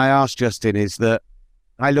reason I asked Justin is that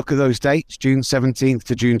I look at those dates, June 17th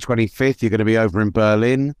to June 25th, you're going to be over in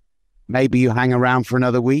Berlin. Maybe you hang around for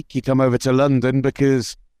another week. You come over to London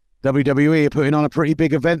because WWE are putting on a pretty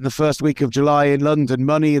big event the first week of July in London.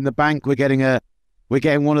 Money in the Bank. We're getting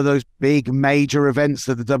one of those big major events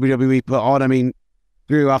that the WWE put on. I mean,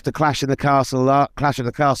 Drew, after Clash at the Castle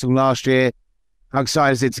last year, how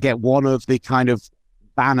excited is it to get one of the kind of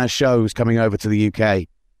banner shows coming over to the UK?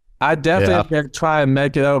 I definitely can try and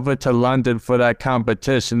make it over to London for that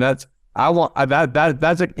competition. That's an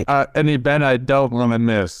event I don't want to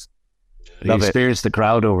miss. You experience the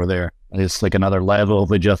crowd over there. It's like another level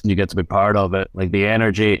of adjustment. You get to be part of it. Like the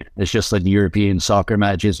energy, it's just like European soccer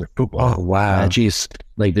matches or football matches.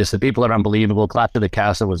 Like this, the people are unbelievable. Clash of the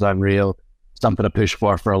Castle was unreal. Something to push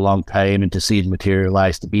for a long time, and to see it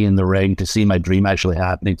materialize, to be in the ring, to see my dream actually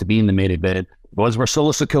happening, to be in the main event. Was where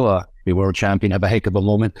Solo Sikoa, the world champion, have a heck of a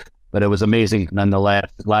moment, but it was amazing nonetheless.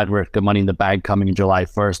 Glad we're got Money in the Bag coming in July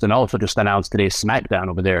 1st, and also just announced today's SmackDown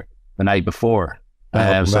over there the night before. So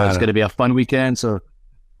it's going to be a fun weekend. So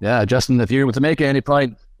yeah, Justin, if you're able to make it any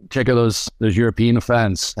point, check out those European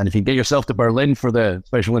fans, and if you get yourself to Berlin for the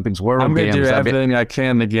Special Olympics World I'm Games, I'm going to do everything I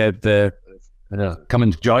can to get there. Come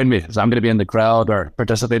and join me, because I'm going to be in the crowd or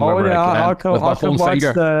participate wherever I can.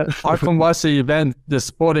 I'll come watch the event, the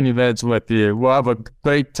sporting events with you. We'll have a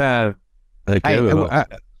great time.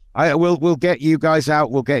 We'll get you guys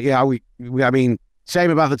out. We'll get you out. I mean, shame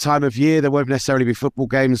about the time of year. There won't necessarily be football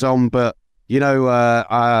games on, but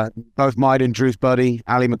both mine and Drew's buddy,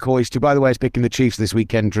 Ali McCoy's, who, by the way, is picking the Chiefs this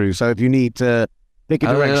weekend, Drew. So if you need to pick a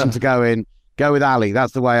direction to go in, go with Ali.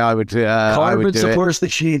 That's the way I would do it. Supports the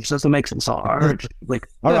Chiefs. Doesn't make it so hard.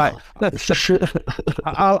 All right.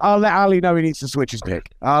 I'll let Ali know he needs to switch his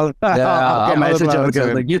pick. I'll message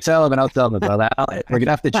him. You tell him and I'll tell him about that. We're going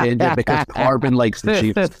to have to change it because Corbin likes the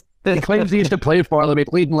Chiefs. He claims he used to play for them. He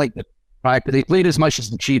played in he played as much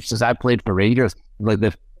as the Chiefs as I played for Rangers, like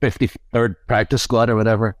the 53rd practice squad or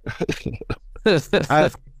whatever.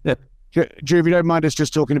 Drew, if you don't mind us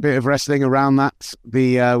just talking a bit of wrestling around that.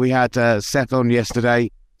 We had Seth on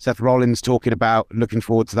yesterday, Seth Rollins, looking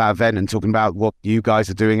forward to that event and talking about what you guys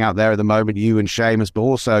are doing out there at the moment, you and Sheamus, but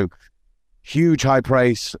also huge high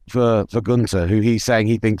praise for Gunther, who he's saying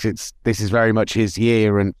he thinks this is very much his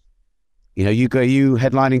year. And you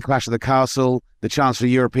headlining Clash of the Castle, the chance for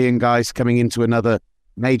European guys coming into another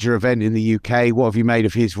major event in the UK. What have you made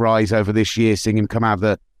of his rise over this year, seeing him come out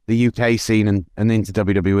of the UK scene and into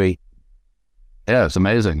WWE. Yeah, it's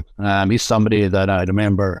amazing. He's somebody that I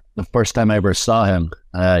remember the first time I ever saw him.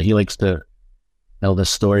 He likes to tell this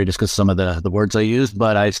story just because some of the words I used,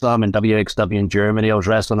 but I saw him in WXW in Germany. I was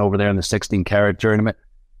wrestling over there in the 16-carat tournament.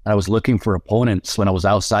 I was looking for opponents when I was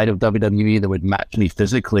outside of WWE that would match me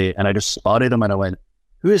physically, and I just spotted him and I went,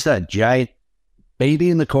 who is that giant baby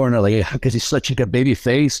in the corner? Like, because he's such a good baby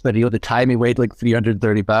face, but at the time he weighed like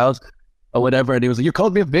 330 pounds or whatever, and he was like, you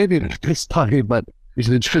called me a baby this time, but he's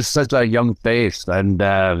just such a young face, and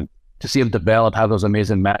to see him develop, have those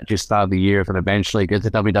amazing matches throughout the year, and eventually get to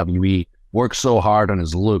WWE, work so hard on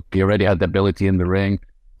his look. He already had the ability in the ring,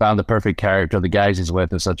 found the perfect character. The guys he's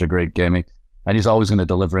with is such a great gimmick, and he's always going to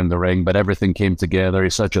deliver in the ring, but everything came together.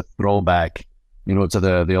 He's such a throwback, to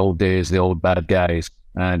the old days, the old bad guys,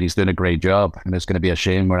 and he's doing a great job, and it's going to be a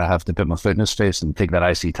shame where I have to put my foot in his face and take that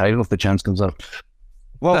IC title if the chance comes up.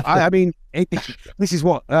 Well, I mean, this is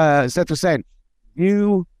what Seth was saying.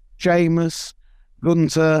 You, Sheamus,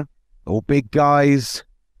 Gunther, all big guys,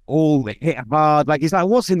 all hit hard. Like, it's like,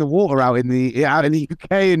 what's in the water out in the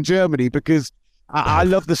UK and Germany? Because I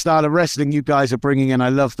love the style of wrestling you guys are bringing in. I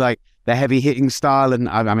love like the heavy hitting style, and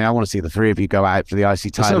I mean, I want to see the three of you go out for the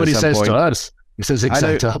IC title. That's what he says point. to us. He says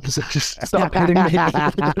exact opposite. Just stop hitting me.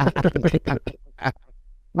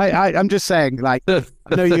 I'm just saying, like, I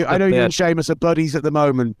know you and Sheamus are buddies at the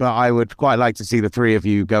moment, but I would quite like to see the three of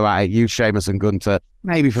you go at it. You, Sheamus, and Gunther,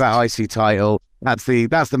 maybe for that IC title. That's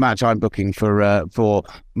the match I'm booking for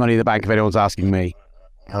Money in the Bank. If anyone's asking me,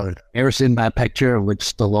 ever seen that picture with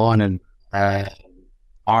Stallone and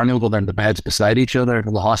Arnold when they're in the beds beside each other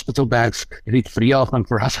in the hospital beds? You need three of them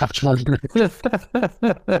for us after. Just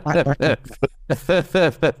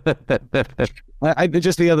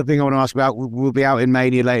the other thing I want to ask about, we'll be out in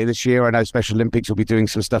Mania later this year. I know Special Olympics will be doing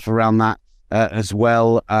some stuff around that as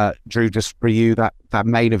well. Drew, just for you, that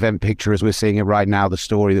main event picture as we're seeing it right now, the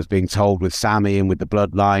story that's being told with Sammy and with the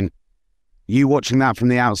bloodline, you watching that from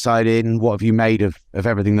the outside in, what have you made of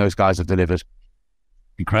everything those guys have delivered?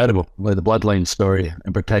 Incredible. Like the bloodline story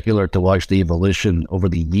in particular, to watch the evolution over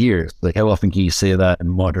the years. Like, how often can you say that in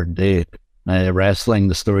modern day? Wrestling,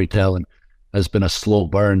 the storytelling has been a slow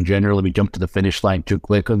burn. Generally, we jump to the finish line too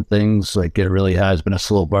quick on things. Like, it really has been a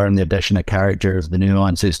slow burn. The addition of characters, the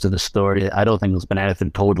nuances to the story. I don't think there's been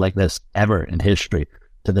anything told like this ever in history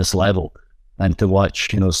to this level. And to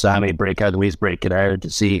watch, Sammy break out the way he's breaking out,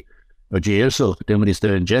 to see Uso doing what he's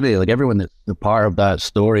doing, Jimmy, like everyone that's a part of that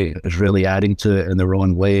story is really adding to it in their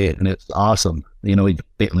own way, and it's awesome.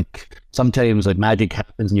 Like, sometimes like magic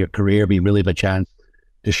happens in your career, but you really have a chance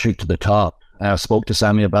to shoot to the top. I spoke to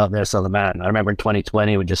Sammy about this on the mat. I remember in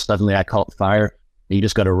 2020 when just suddenly I caught fire. You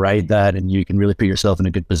just got to ride that, and you can really put yourself in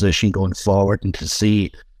a good position going forward. And to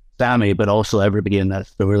see Sammy, but also everybody in that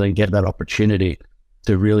story, and get that opportunity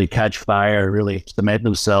to really catch fire, really cement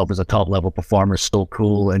themselves as a top level performer is so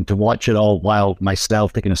cool. And to watch it all while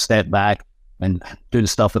myself taking a step back and doing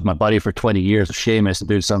stuff with my buddy for 20 years with Sheamus and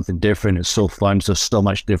doing something different is so fun. So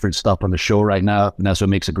much different stuff on the show right now. And that's what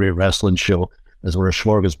makes a great wrestling show, is we're a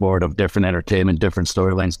smorgasbord of different entertainment, different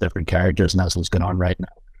storylines, different characters. And that's what's going on right now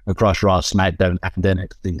across Raw, SmackDown, and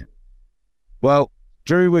NXT. Well,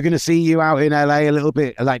 Drew, we're going to see you out in LA a little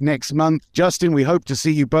bit like next month. Justin, we hope to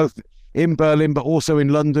see you both in Berlin, but also in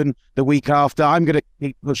London the week after. I'm going to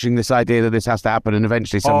keep pushing this idea that this has to happen, and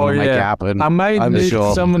eventually someone will make it happen. I might need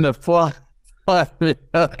someone to fly me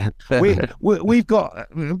up. We've got,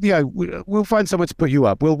 we'll find someone to put you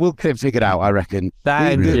up. We'll figure it out, I reckon.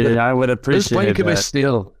 Thank you. I would appreciate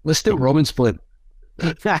it. Let's do Roman split.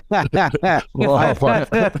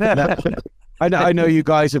 I know you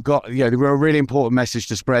guys have got, a really important message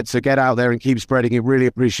to spread, so get out there and keep spreading it. Really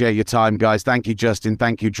appreciate your time, guys. Thank you, Justin.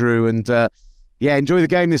 Thank you, Drew. And enjoy the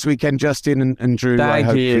game this weekend, Justin and Drew. I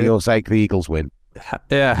hope for your sake the Eagles win.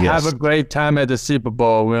 Yeah, have a great time at the Super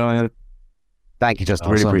Bowl. Thank you, Justin.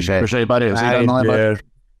 Awesome. Really appreciate it. Appreciate it, buddy. See you down the line, buddy.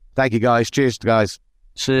 Thank you, guys. Cheers, guys.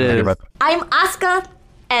 Cheers. I'm Asuka,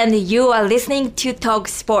 and you are listening to Talk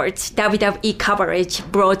Sports WWE coverage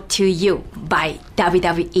brought to you by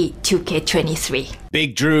WWE 2K23.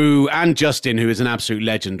 Big Drew and Justin, who is an absolute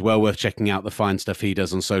legend. Well worth checking out the fine stuff he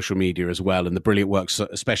does on social media as well, and the brilliant work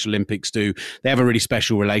Special Olympics do. They have a really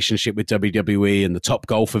special relationship with WWE, and the Top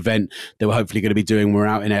Golf event that we're hopefully going to be doing. We're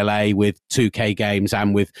out in LA with 2K Games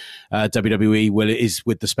and with WWE. Well, it is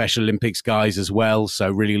with the Special Olympics guys as well.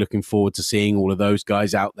 So really looking forward to seeing all of those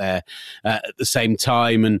guys out there at the same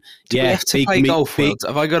time. And we have to play golf?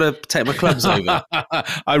 Have I got to take my clubs over?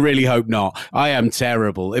 I really hope not. I am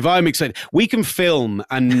terrible. If I'm excited, we can film film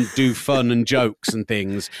and do fun and jokes and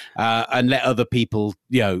things, and let other people,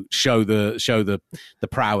 show the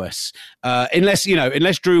prowess.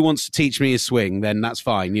 Unless Drew wants to teach me his swing, then that's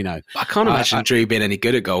fine. I can't imagine Drew being any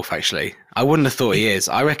good at golf. Actually, I wouldn't have thought he is.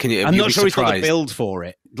 I reckon I'm not sure he's got the build for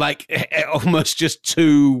it. Like almost just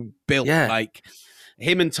too built. Yeah. Like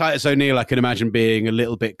him and Titus O'Neil, I can imagine being a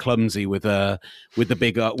little bit clumsy with the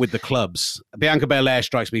clubs. Bianca Belair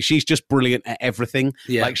strikes me. She's just brilliant at everything.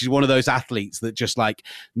 Yeah. Like she's one of those athletes that just like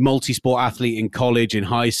multi-sport athlete in college, in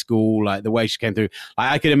high school, like the way she came through.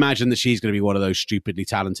 Like, I can imagine that she's going to be one of those stupidly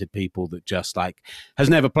talented people that just like has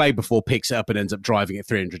never played before, picks it up and ends up driving it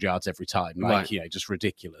 300 yards every time. Like, just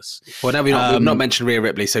ridiculous. Well, now we've not mentioned Rhea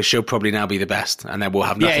Ripley, so she'll probably now be the best, and then we'll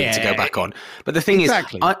have nothing to go back on. But the thing is,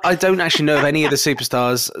 I don't actually know of any of the superstars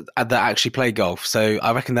that actually play golf, so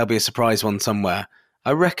I reckon there'll be a surprise one somewhere.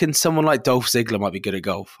 I reckon someone like Dolph Ziggler might be good at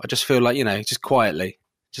golf. I just feel like, just quietly,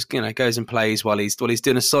 goes and plays while he's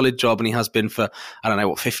doing a solid job, and he has been for,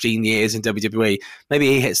 15 years in WWE. Maybe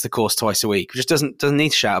he hits the course twice a week. Just doesn't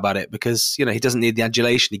need to shout about it because, he doesn't need the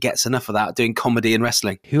adulation. He gets enough of that doing comedy and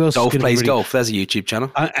wrestling. Who else Dolph plays golf. There's a YouTube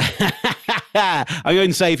channel. I'm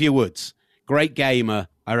going Xavier Woods. Great gamer.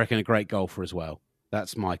 I reckon a great golfer as well.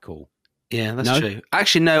 That's my call. Yeah, that's true.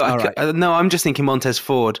 Actually, no. I'm just thinking Montez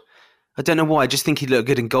Ford. I don't know why. I just think he'd look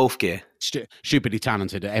good in golf gear. Stupidly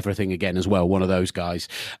talented at everything again as well. One of those guys.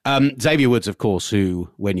 Xavier Woods, of course, who,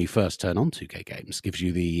 when you first turn on 2K Games, gives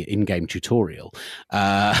you the in-game tutorial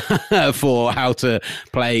for how to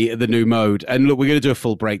play the new mode. And look, we're going to do a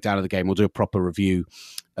full breakdown of the game. We'll do a proper review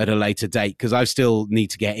at a later date because I still need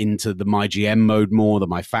to get into the My GM mode more, the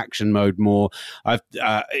My Faction mode more. I've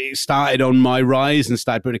started on My Rise and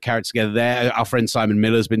started putting a character together there. Our friend Simon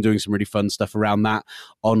Miller's been doing some really fun stuff around that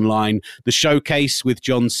online. The showcase with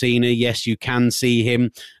John Cena, yes, you can see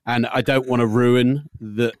him, and I don't want to ruin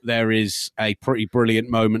that there is a pretty brilliant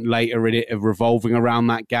moment later in it of revolving around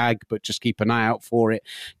that gag, but just keep an eye out for it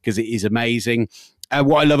because it is amazing.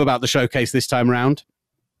 What I love about the showcase this time around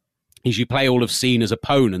is you play all of Cena's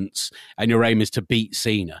opponents and your aim is to beat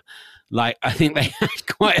Cena. Like, I think they had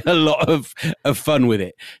quite a lot of fun with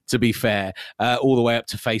it, to be fair, all the way up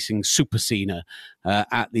to facing Super Cena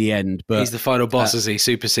at the end. But he's the final boss, is he?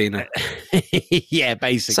 Super Cena. Yeah,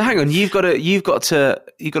 basically. So hang on, you've got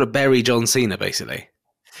to bury John Cena, basically.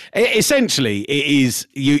 Essentially, it is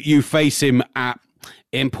you face him at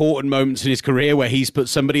important moments in his career where he's put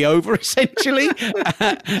somebody over, essentially.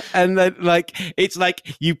 And then, it's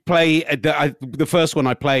like you play the first one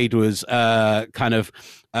I played was kind of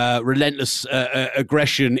relentless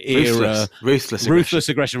aggression era, ruthless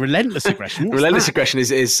aggression, relentless aggression. Relentless aggression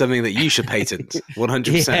is something that you should patent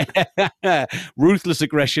 100%. Yeah. Ruthless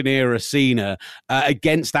aggression era Cena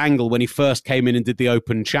against Angle when he first came in and did the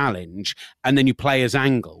Open Challenge, and then you play as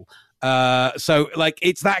Angle. So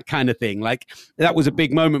it's that kind of thing. Like, that was a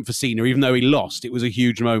big moment for Cena, even though he lost. It was a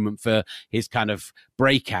huge moment for his kind of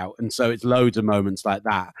breakout, and so it's loads of moments like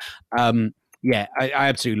that. I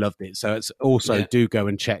absolutely loved it. So it's also do go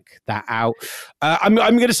and check that out. I'm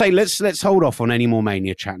going to say let's hold off on any more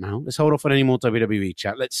Mania chat now. Let's hold off on any more WWE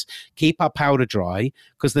chat. Let's keep our powder dry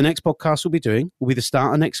because the next podcast we'll be doing will be the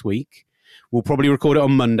start of next week. We'll probably record it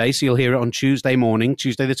on Monday, so you'll hear it on Tuesday morning,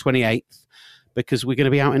 Tuesday the 28th. Because we're going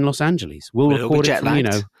to be out in Los Angeles. We'll record it from,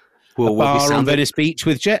 a bar on Venice Beach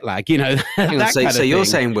with jet lag, So you're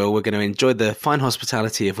saying, Will, we're going to enjoy the fine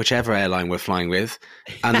hospitality of whichever airline we're flying with,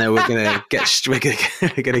 and then we're going to get straight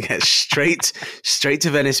to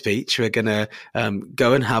Venice Beach. We're going to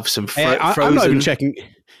go and have some frozen. I'm not even checking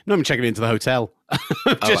into the hotel.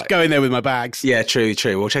 Just going there with my bags. Yeah, true.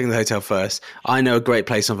 We'll check in the hotel first. I know a great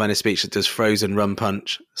place on Venice Beach that does frozen rum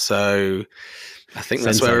punch. So I think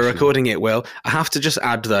that's where we're recording it, Will. I have to just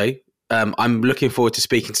add, though, I'm looking forward to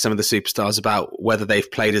speaking to some of the superstars about whether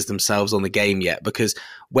they've played as themselves on the game yet. Because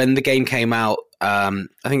when the game came out, I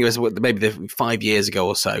think it was maybe 5 years ago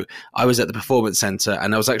or so, I was at the Performance Center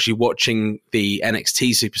and I was actually watching the NXT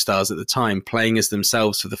superstars at the time playing as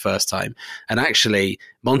themselves for the first time. And actually,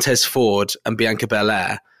 Montez Ford and Bianca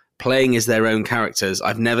Belair playing as their own characters,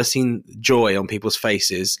 I've never seen joy on people's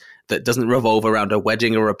faces that doesn't revolve around a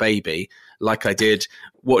wedding or a baby like I did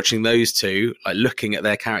watching those two, like looking at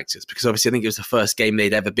their characters, because obviously I think it was the first game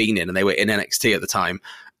they'd ever been in and they were in NXT at the time.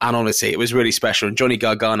 And honestly, it was really special. And Johnny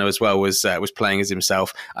Gargano as well was playing as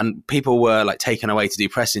himself. And people were like taken away to do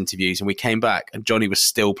press interviews. And we came back and Johnny was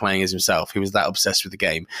still playing as himself. He was that obsessed with the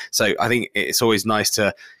game. So I think it's always nice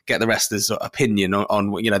to get the wrestlers' opinion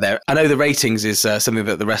on their. I know the ratings is something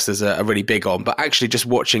that the wrestlers are really big on, but actually just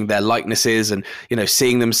watching their likenesses and,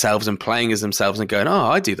 seeing themselves themselves and playing as themselves and going, oh,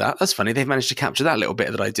 I do that. That's funny. They've managed to capture that little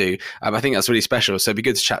bit that I do. I think that's really special. So it'd be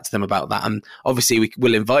good to chat to them about that. And obviously we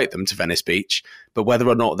will invite them to Venice Beach, but whether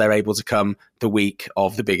or not they're able to come the week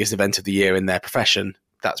of the biggest event of the year in their profession,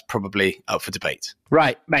 that's probably up for debate.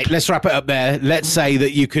 Right, mate, let's wrap it up there. Let's say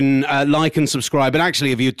that you can like and subscribe. And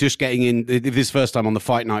actually, if you're just getting in, if this is first time on the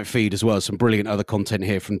Fight Night feed as well, some brilliant other content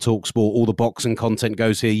here from TalkSport. All the boxing content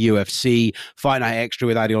goes here. UFC, Fight Night Extra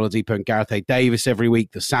with Adi Oladipo and Gareth A. Davis every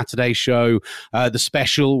week. The Saturday show, the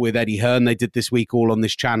special with Eddie Hearn they did this week, all on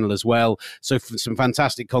this channel as well. So some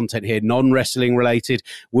fantastic content here, non-wrestling related.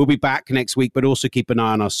 We'll be back next week, but also keep an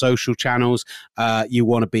eye on our social channels. You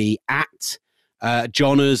want to be at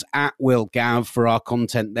Johners at Will Gav for our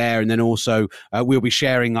content there. And then also we'll be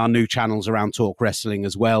sharing our new channels around Talk Wrestling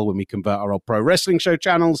as well when we convert our old Pro Wrestling Show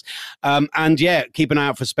channels. And yeah, keep an eye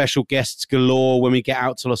out for special guests galore when we get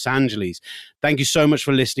out to Los Angeles. Thank you so much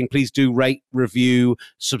for listening. Please do rate, review,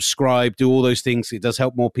 subscribe, do all those things. It does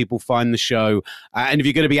help more people find the show. And if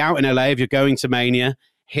you're going to be out in LA, if you're going to Mania,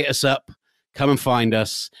 hit us up. Come and find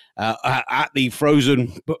us at the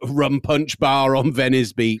Frozen Rum Punch Bar on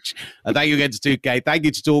Venice Beach. Thank you again to 2K. Thank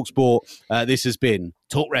you to TalkSport. This has been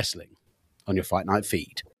Talk Wrestling on your Fight Night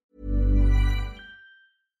feed.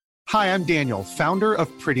 Hi, I'm Daniel, founder of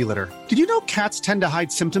Pretty Litter. Did you know cats tend to hide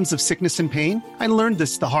symptoms of sickness and pain? I learned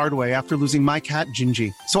this the hard way after losing my cat,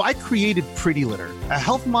 Gingy. So I created Pretty Litter, a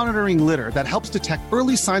health monitoring litter that helps detect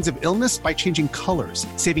early signs of illness by changing colors,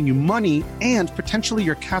 saving you money and potentially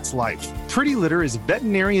your cat's life. Pretty Litter is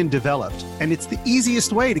veterinarian developed, and it's the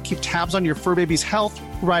easiest way to keep tabs on your fur baby's health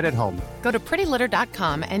right at home. Go to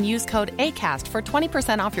prettylitter.com and use code ACAST for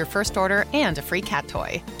 20% off your first order and a free cat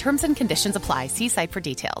toy. Terms and conditions apply. See site for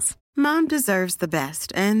details. Mom deserves the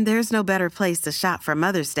best, and there's no better place to shop for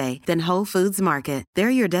Mother's Day than Whole Foods Market. They're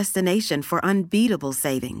your destination for unbeatable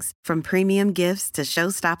savings, from premium gifts to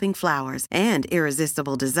show-stopping flowers and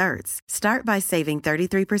irresistible desserts. Start by saving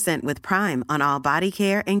 33% with Prime on all body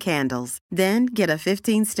care and candles. Then get a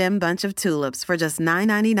 15-stem bunch of tulips for just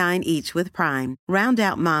 $9.99 each with Prime. Round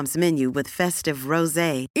out Mom's menu with festive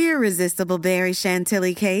rosé, irresistible berry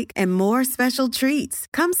chantilly cake, and more special treats.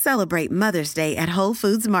 Come celebrate Mother's Day at Whole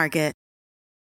Foods Market.